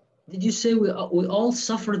 Did you say we all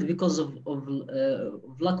suffered because of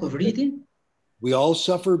lack of reading? We all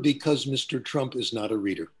suffer because Mr. Trump is not a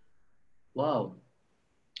reader. Wow.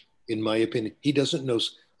 In my opinion, he doesn't know,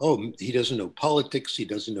 he doesn't know politics. He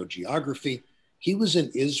doesn't know geography. He was in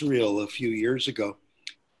Israel a few years ago,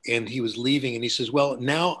 and he was leaving, and he says, well,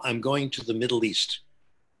 now I'm going to the Middle East.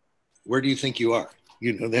 Where do you think you are?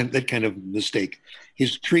 You know, that kind of mistake.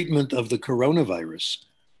 His treatment of the coronavirus,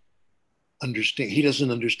 he doesn't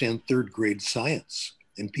understand third grade science,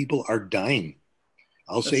 and people are dying.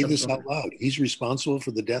 I'll say this out loud. He's responsible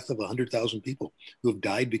for the death of 100,000 people who have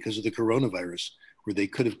died because of the coronavirus, where they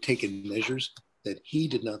could have taken measures that he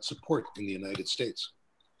did not support in the United States.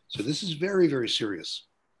 So this is very, very serious.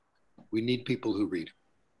 We need people who read.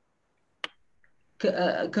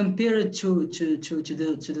 Compared to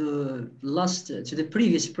the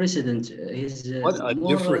previous president, what a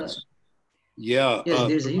difference! Yeah, yes,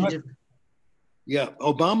 there's a huge difference. Yeah,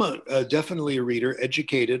 Obama, definitely a reader,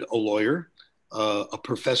 educated, a lawyer, a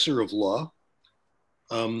professor of law,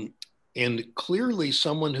 and clearly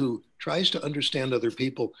someone who tries to understand other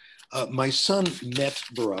people. My son met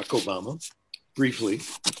Barack Obama briefly.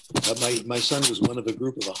 My son was one of a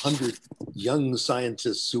group of 100 young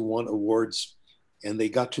scientists who won awards, and they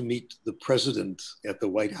got to meet the president at the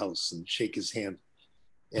White House and shake his hand.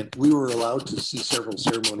 And we were allowed to see several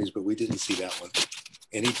ceremonies, but we didn't see that one.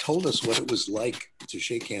 And he told us what it was like to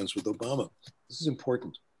shake hands with Obama. This is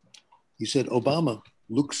important. He said, Obama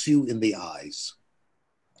looks you in the eyes.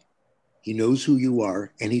 He knows who you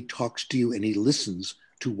are, and he talks to you, and he listens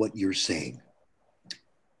to what you're saying.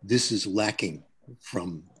 This is lacking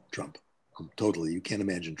from Trump. Totally. You can't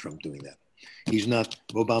imagine Trump doing that.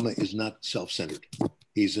 Obama is not self-centered.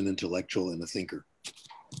 He's an intellectual and a thinker.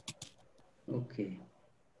 Okay.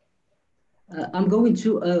 I'm going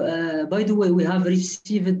to, by the way, we have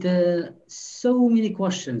received so many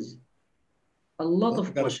questions. A lot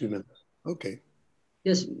of questions. Okay.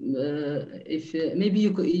 Yes, if maybe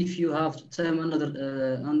you could, if you have time,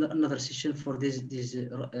 another session for these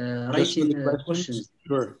writing questions.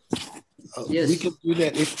 Sure. Yes. We could do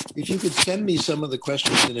that if you could send me some of the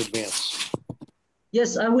questions in advance.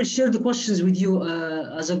 Yes, I will share the questions with you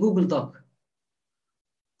as a Google Doc.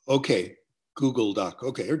 Okay, Google Doc.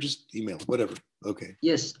 Okay, or just email, whatever. Okay.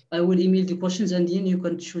 Yes, I will email the questions, and then you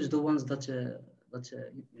can choose the ones that you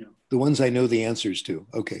know. The ones I know the answers to.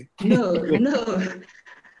 Okay. No,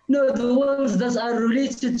 the ones that are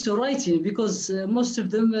related to writing, because most of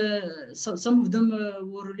them, some of them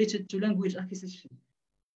were related to language acquisition.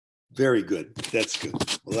 Very good. That's good.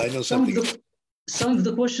 Well, I know something. Some of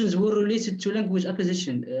the questions were related to language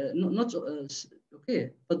acquisition. Not okay,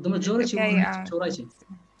 but the majority were related to writing.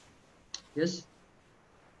 Yes.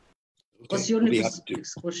 Okay. What's your next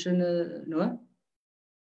question, Noah?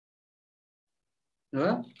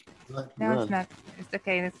 Noah? No, it's not. It's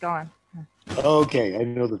okay. Let's go on. Okay, I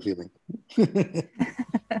know the feeling.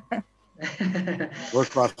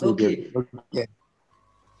 Okay.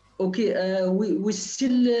 Okay, we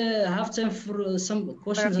still have time for some For a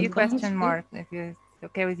questions few and comments. question marks, if it's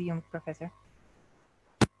okay with you, Professor.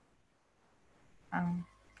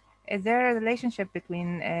 Is there a relationship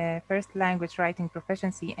between first language writing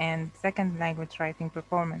proficiency and second language writing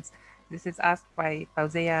performance? This is asked by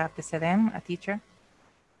Fawziya Abdesalam, a teacher.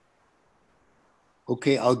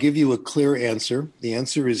 Okay, I'll give you a clear answer. The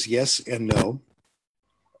answer is yes and no.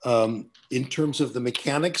 In terms of the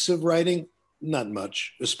mechanics of writing, not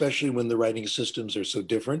much, especially when the writing systems are so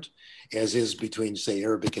different, as is between, say,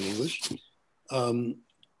 Arabic and English.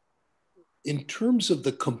 In terms of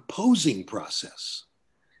the composing process,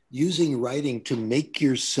 using writing to make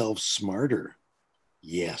yourself smarter,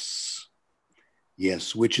 yes.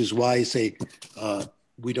 Yes, which is why I say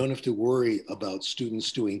we don't have to worry about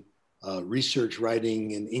students doing research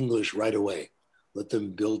writing in English right away. Let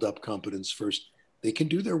them build up competence first. They can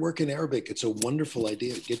do their work in Arabic. It's a wonderful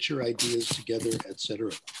idea. Get your ideas together,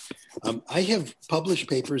 etc. I have published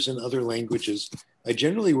papers in other languages. I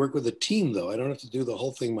generally work with a team, though. I don't have to do the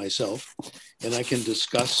whole thing myself, and I can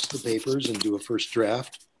discuss the papers and do a first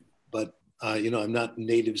draft. But I'm not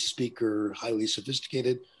native speaker, highly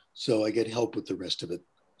sophisticated, so I get help with the rest of it.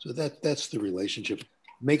 So that's the relationship.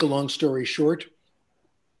 Make a long story short,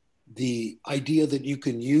 the idea that you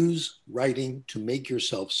can use writing to make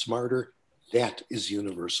yourself smarter, that is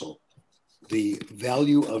universal. The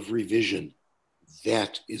value of revision,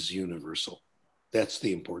 that is universal. That's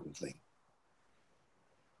the important thing.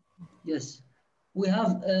 Yes, we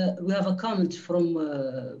have a comment from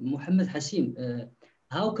Mohammed Hasim.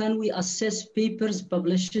 How can we assess papers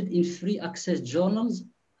published in free access journals?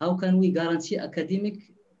 How can we guarantee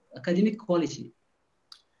academic quality?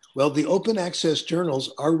 Well, the open access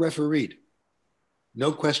journals are refereed,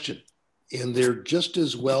 no question. And they're just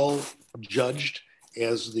as well judged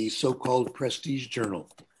as the so-called prestige journal.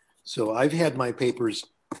 So I've had my papers,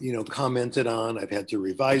 commented on. I've had to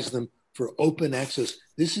revise them for open access.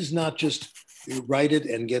 This is not just write it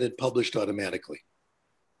and get it published automatically.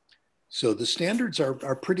 So the standards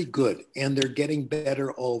are pretty good, and they're getting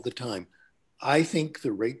better all the time. I think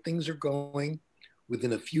the rate things are going,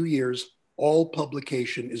 within a few years, all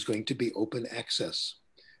publication is going to be open access.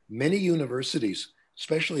 Many universities,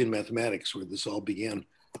 especially in mathematics, where this all began,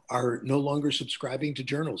 are no longer subscribing to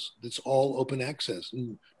journals. It's all open access,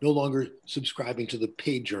 and no longer subscribing to the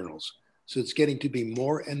paid journals. So it's getting to be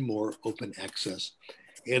more and more open access.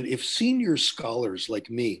 And if senior scholars like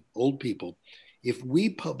me, old people, if we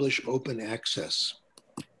publish open access,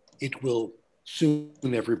 it will soon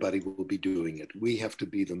everybody will be doing it. We have to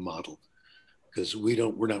be the model, because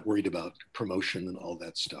we're not worried about promotion and all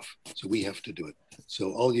that stuff. So we have to do it.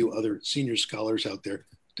 So all you other senior scholars out there,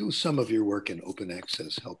 do some of your work in open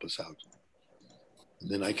access, help us out. And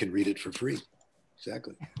then I can read it for free.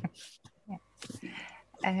 Exactly.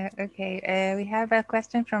 Okay, we have a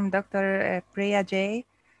question from Dr. Priya J.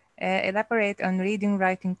 Elaborate on reading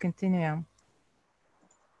writing continuum.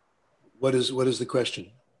 What is the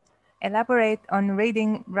question? Elaborate on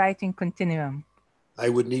reading writing continuum. I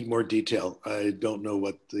would need more detail. I don't know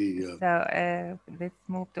what the... So let's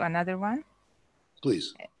move to another one.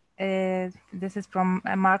 Please. This is from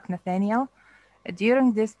Mark Nathaniel.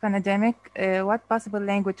 During this pandemic, what possible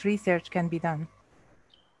language research can be done?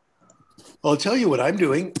 I'll tell you what I'm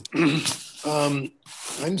doing.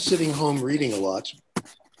 I'm sitting home reading a lot.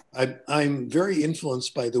 I'm very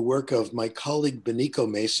influenced by the work of my colleague Benico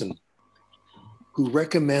Mason, who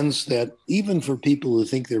recommends that even for people who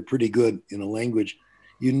think they're pretty good in a language,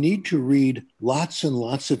 you need to read lots and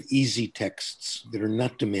lots of easy texts that are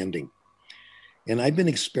not demanding. And I've been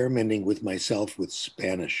experimenting with myself with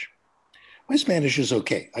Spanish. My Spanish is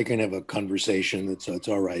okay. I can have a conversation. It's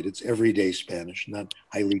all right. It's everyday Spanish, not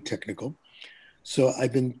highly technical. So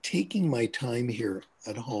I've been taking my time here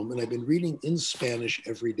at home, and I've been reading in Spanish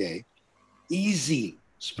every day, easy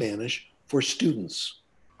Spanish for students,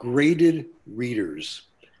 graded readers.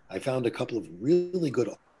 I found a couple of really good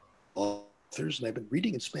authors, and I've been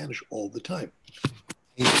reading in Spanish all the time.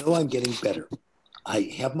 You know, I'm getting better.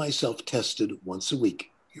 I have myself tested once a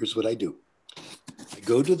week. Here's what I do. I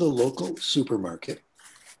go to the local supermarket,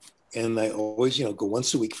 and I always, go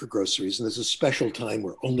once a week for groceries. And there's a special time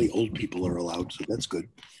where only old people are allowed, so that's good.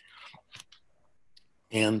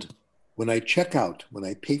 And when I check out, when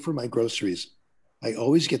I pay for my groceries, I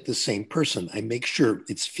always get the same person. I make sure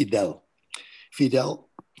it's Fidel. Fidel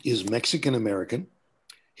is Mexican-American.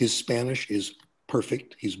 His Spanish is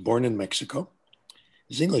perfect. He's born in Mexico.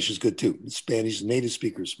 His English is good too. Spanish, native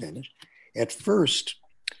speaker of Spanish. At first,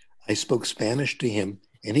 I spoke Spanish to him,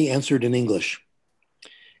 and he answered in English.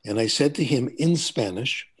 And I said to him in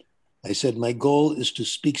Spanish, I said, my goal is to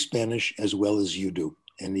speak Spanish as well as you do.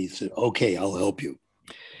 And he said, okay, I'll help you.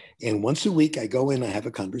 And once a week I go in, I have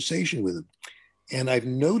a conversation with him. And I've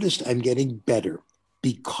noticed I'm getting better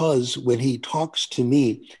because when he talks to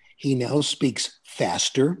me, he now speaks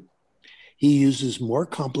faster. He uses more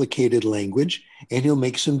complicated language, and he'll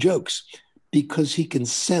make some jokes because he can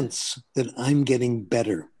sense that I'm getting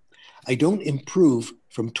better. I don't improve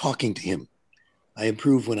from talking to him. I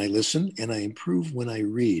improve when I listen, and I improve when I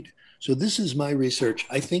read. So this is my research.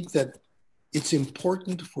 I think that it's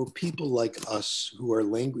important for people like us who are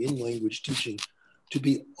in language teaching to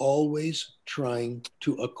be always trying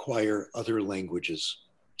to acquire other languages.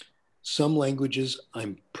 Some languages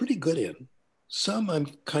I'm pretty good in, some I'm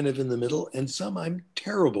kind of in the middle, and some I'm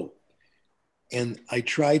terrible. And I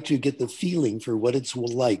try to get the feeling for what it's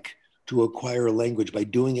like to acquire a language by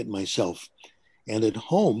doing it myself. And at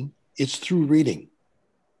home, it's through reading.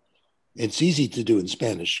 It's easy to do in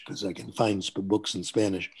Spanish because I can find books in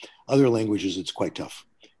Spanish. Other languages, it's quite tough.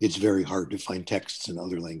 It's very hard to find texts in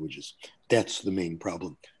other languages. That's the main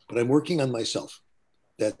problem. But I'm working on myself.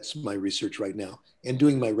 That's my research right now, and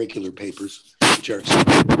doing my regular papers, which are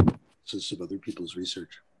synthesis of other people's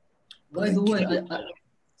research. By the way,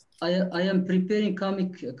 I am preparing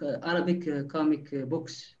Arabic comic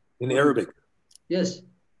books. In Arabic? Yes.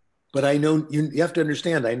 But I know, you have to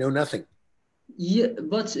understand, I know nothing. Yeah,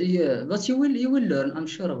 but you will learn. I'm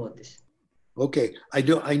sure about this. Okay, I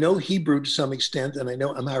know Hebrew to some extent, and I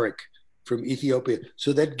know Amharic from Ethiopia.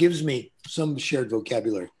 So that gives me some shared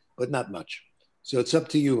vocabulary, but not much. So it's up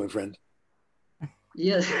to you, my friend.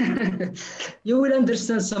 Yes, you will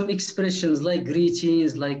understand some expressions like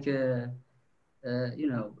greetings, like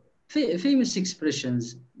famous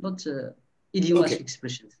expressions, not idiomatic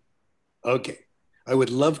expressions. Okay, I would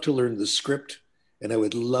love to learn the script, and I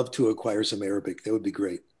would love to acquire some Arabic. That would be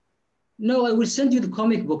great. No, I will send you the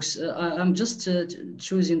comic books. I'm just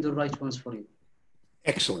choosing the right ones for you.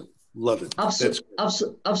 Excellent. Love it.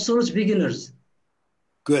 Absolute beginners.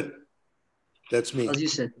 Good. That's me. As you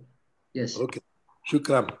said. Yes. Okay.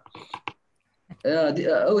 Shukran.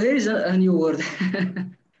 Here is a new word.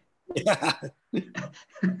 Yeah.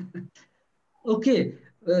 Okay.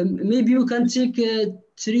 Maybe you can take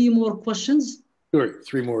 3 more questions. Sure.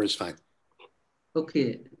 3 more is fine.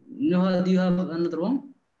 Okay. Noha, do you have another one?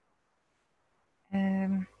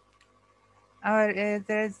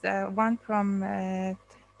 There's one from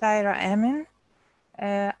Tyra Amin.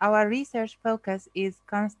 Our research focus is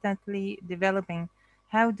constantly developing.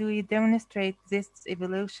 How do we demonstrate this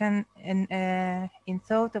evolution in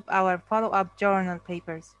thought of our follow-up journal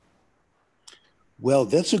papers? Well,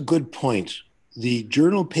 that's a good point. The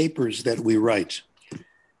journal papers that we write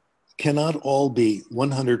cannot all be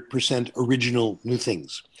 100% original new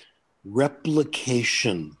things.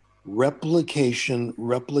 Replication,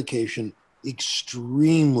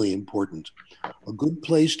 extremely important. A good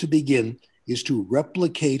place to begin is to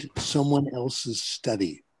replicate someone else's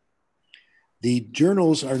study. The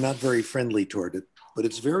journals are not very friendly toward it, but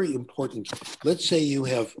it's very important. Let's say you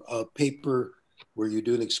have a paper where you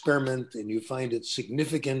do an experiment and you find it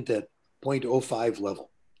significant at 0.05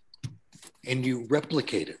 level, and you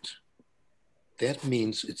replicate it. That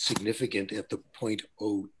means it's significant at the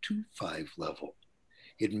 0.025 level.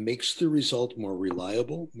 It makes the result more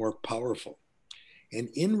reliable, more powerful. And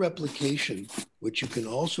in replication, what you can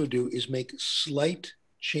also do is make slight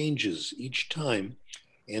changes each time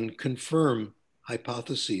and confirm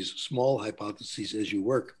hypotheses, small hypotheses as you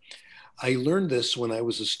work. I learned this when I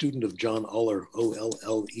was a student of John Oller,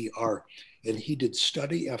 O-L-L-E-R, and he did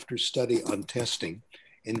study after study on testing.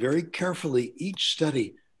 And very carefully, each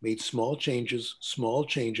study made small changes.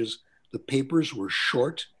 The papers were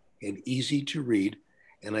short and easy to read.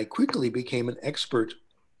 And I quickly became an expert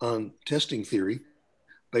on testing theory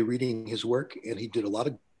by reading his work, and he did a lot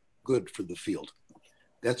of good for the field.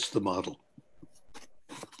 That's the model.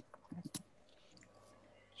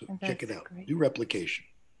 So check it out. Great. Do replication.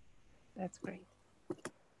 That's great.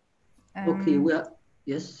 Okay, we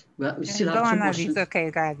still have 2 questions.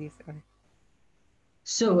 Okay, guys.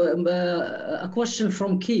 So a question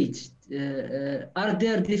from Kate. Are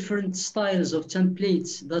there different styles of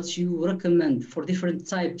templates that you recommend for different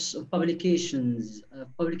types of publications,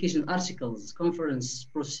 publication articles, conference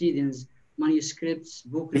proceedings, manuscripts,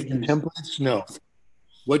 book reviews? Templates? No.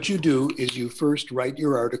 What you do is you first write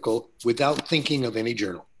your article without thinking of any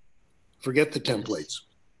journal. Forget the templates. Yes.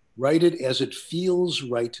 Write it as it feels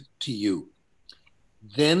right to you.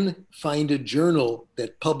 Then find a journal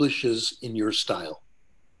that publishes in your style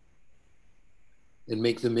and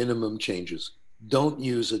make the minimum changes. Don't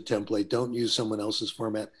use a template. Don't use someone else's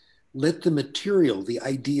format. Let the material, the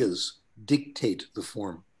ideas, dictate the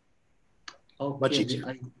form. Okay, much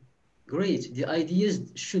easier. Great. The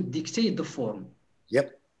ideas should dictate the form.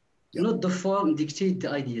 Yep. Yep. Not the form dictate the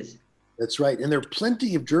ideas. That's right. And there are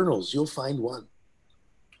plenty of journals. You'll find one.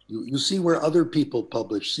 You see where other people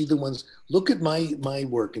publish. See the ones. Look at my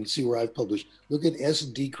work and see where I've published. Look at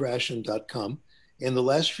sdkrashen.com. In the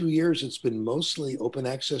last few years, it's been mostly open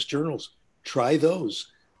access journals. Try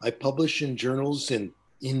those. I publish in journals in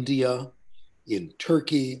India, in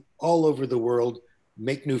Turkey, all over the world.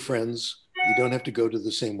 Make new friends. You don't have to go to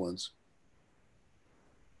the same ones.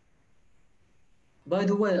 By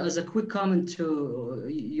the way, as a quick comment to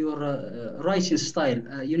your writing style,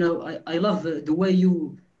 I love the way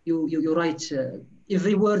you write.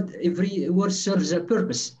 Every word serves a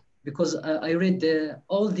purpose, because I read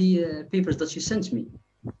all the papers that you sent me.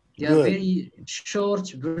 They are very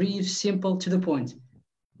short, brief, simple, to the point.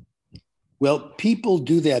 Well, people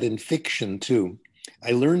do that in fiction too.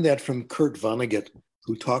 I learned that from Kurt Vonnegut,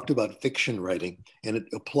 who talked about fiction writing, and it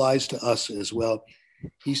applies to us as well.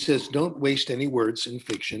 He says, don't waste any words in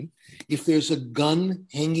fiction. If there's a gun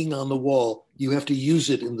hanging on the wall, you have to use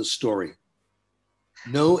it in the story.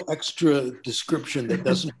 No extra description that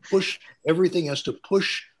doesn't push, everything has to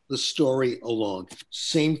push the story along.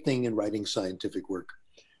 Same thing in writing scientific work.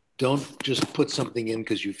 Don't just put something in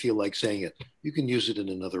because you feel like saying it. You can use it in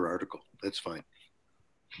another article. That's fine.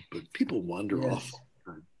 But people wander off.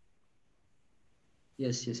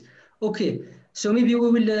 Yes, yes. Okay, so maybe we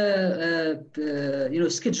will,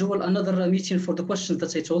 schedule another meeting for the questions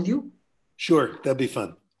that I told you. Sure, that'd be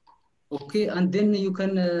fun. Okay, and then you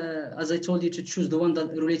can, as I told you, to choose the one that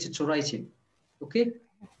related to writing. Okay?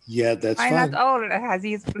 Yeah, that's fine. Why not all,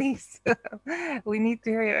 Aziz, please? We need to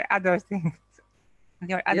hear your other things,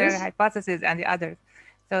 your other hypotheses and the others.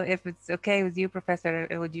 So if it's okay with you, Professor,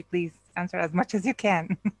 would you please answer as much as you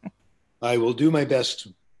can? I will do my best.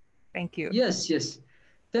 Thank you. Yes, yes.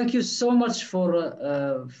 Thank you so much for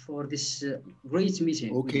this great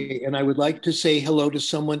meeting. Okay, and I would like to say hello to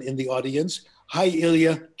someone in the audience. Hi,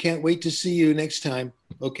 Ilya. Can't wait to see you next time.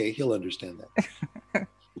 Okay, he'll understand that.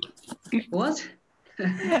 What?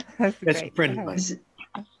 That's a friend of mine.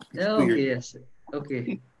 Okay, yes.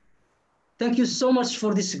 Okay. Thank you so much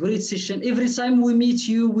for this great session. Every time we meet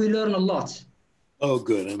you, we learn a lot. Oh,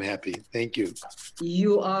 good. I'm happy. Thank you.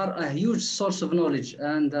 You are a huge source of knowledge,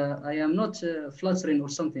 and I am not flattering or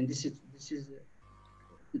something. This is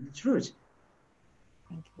the truth.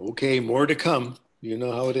 Okay, more to come. You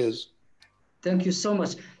know how it is. Thank you so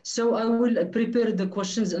much. So I will prepare the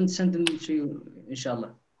questions and send them to you,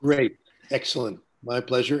 inshallah. Great. Excellent. My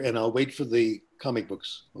pleasure. And I'll wait for the comic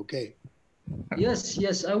books. Okay. Yes,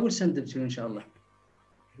 yes, I will send them to you, inshallah.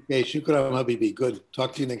 Okay, shukran, Habibi. Good.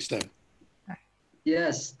 Talk to you next time.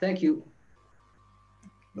 Yes, thank you.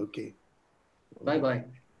 Okay. Bye-bye.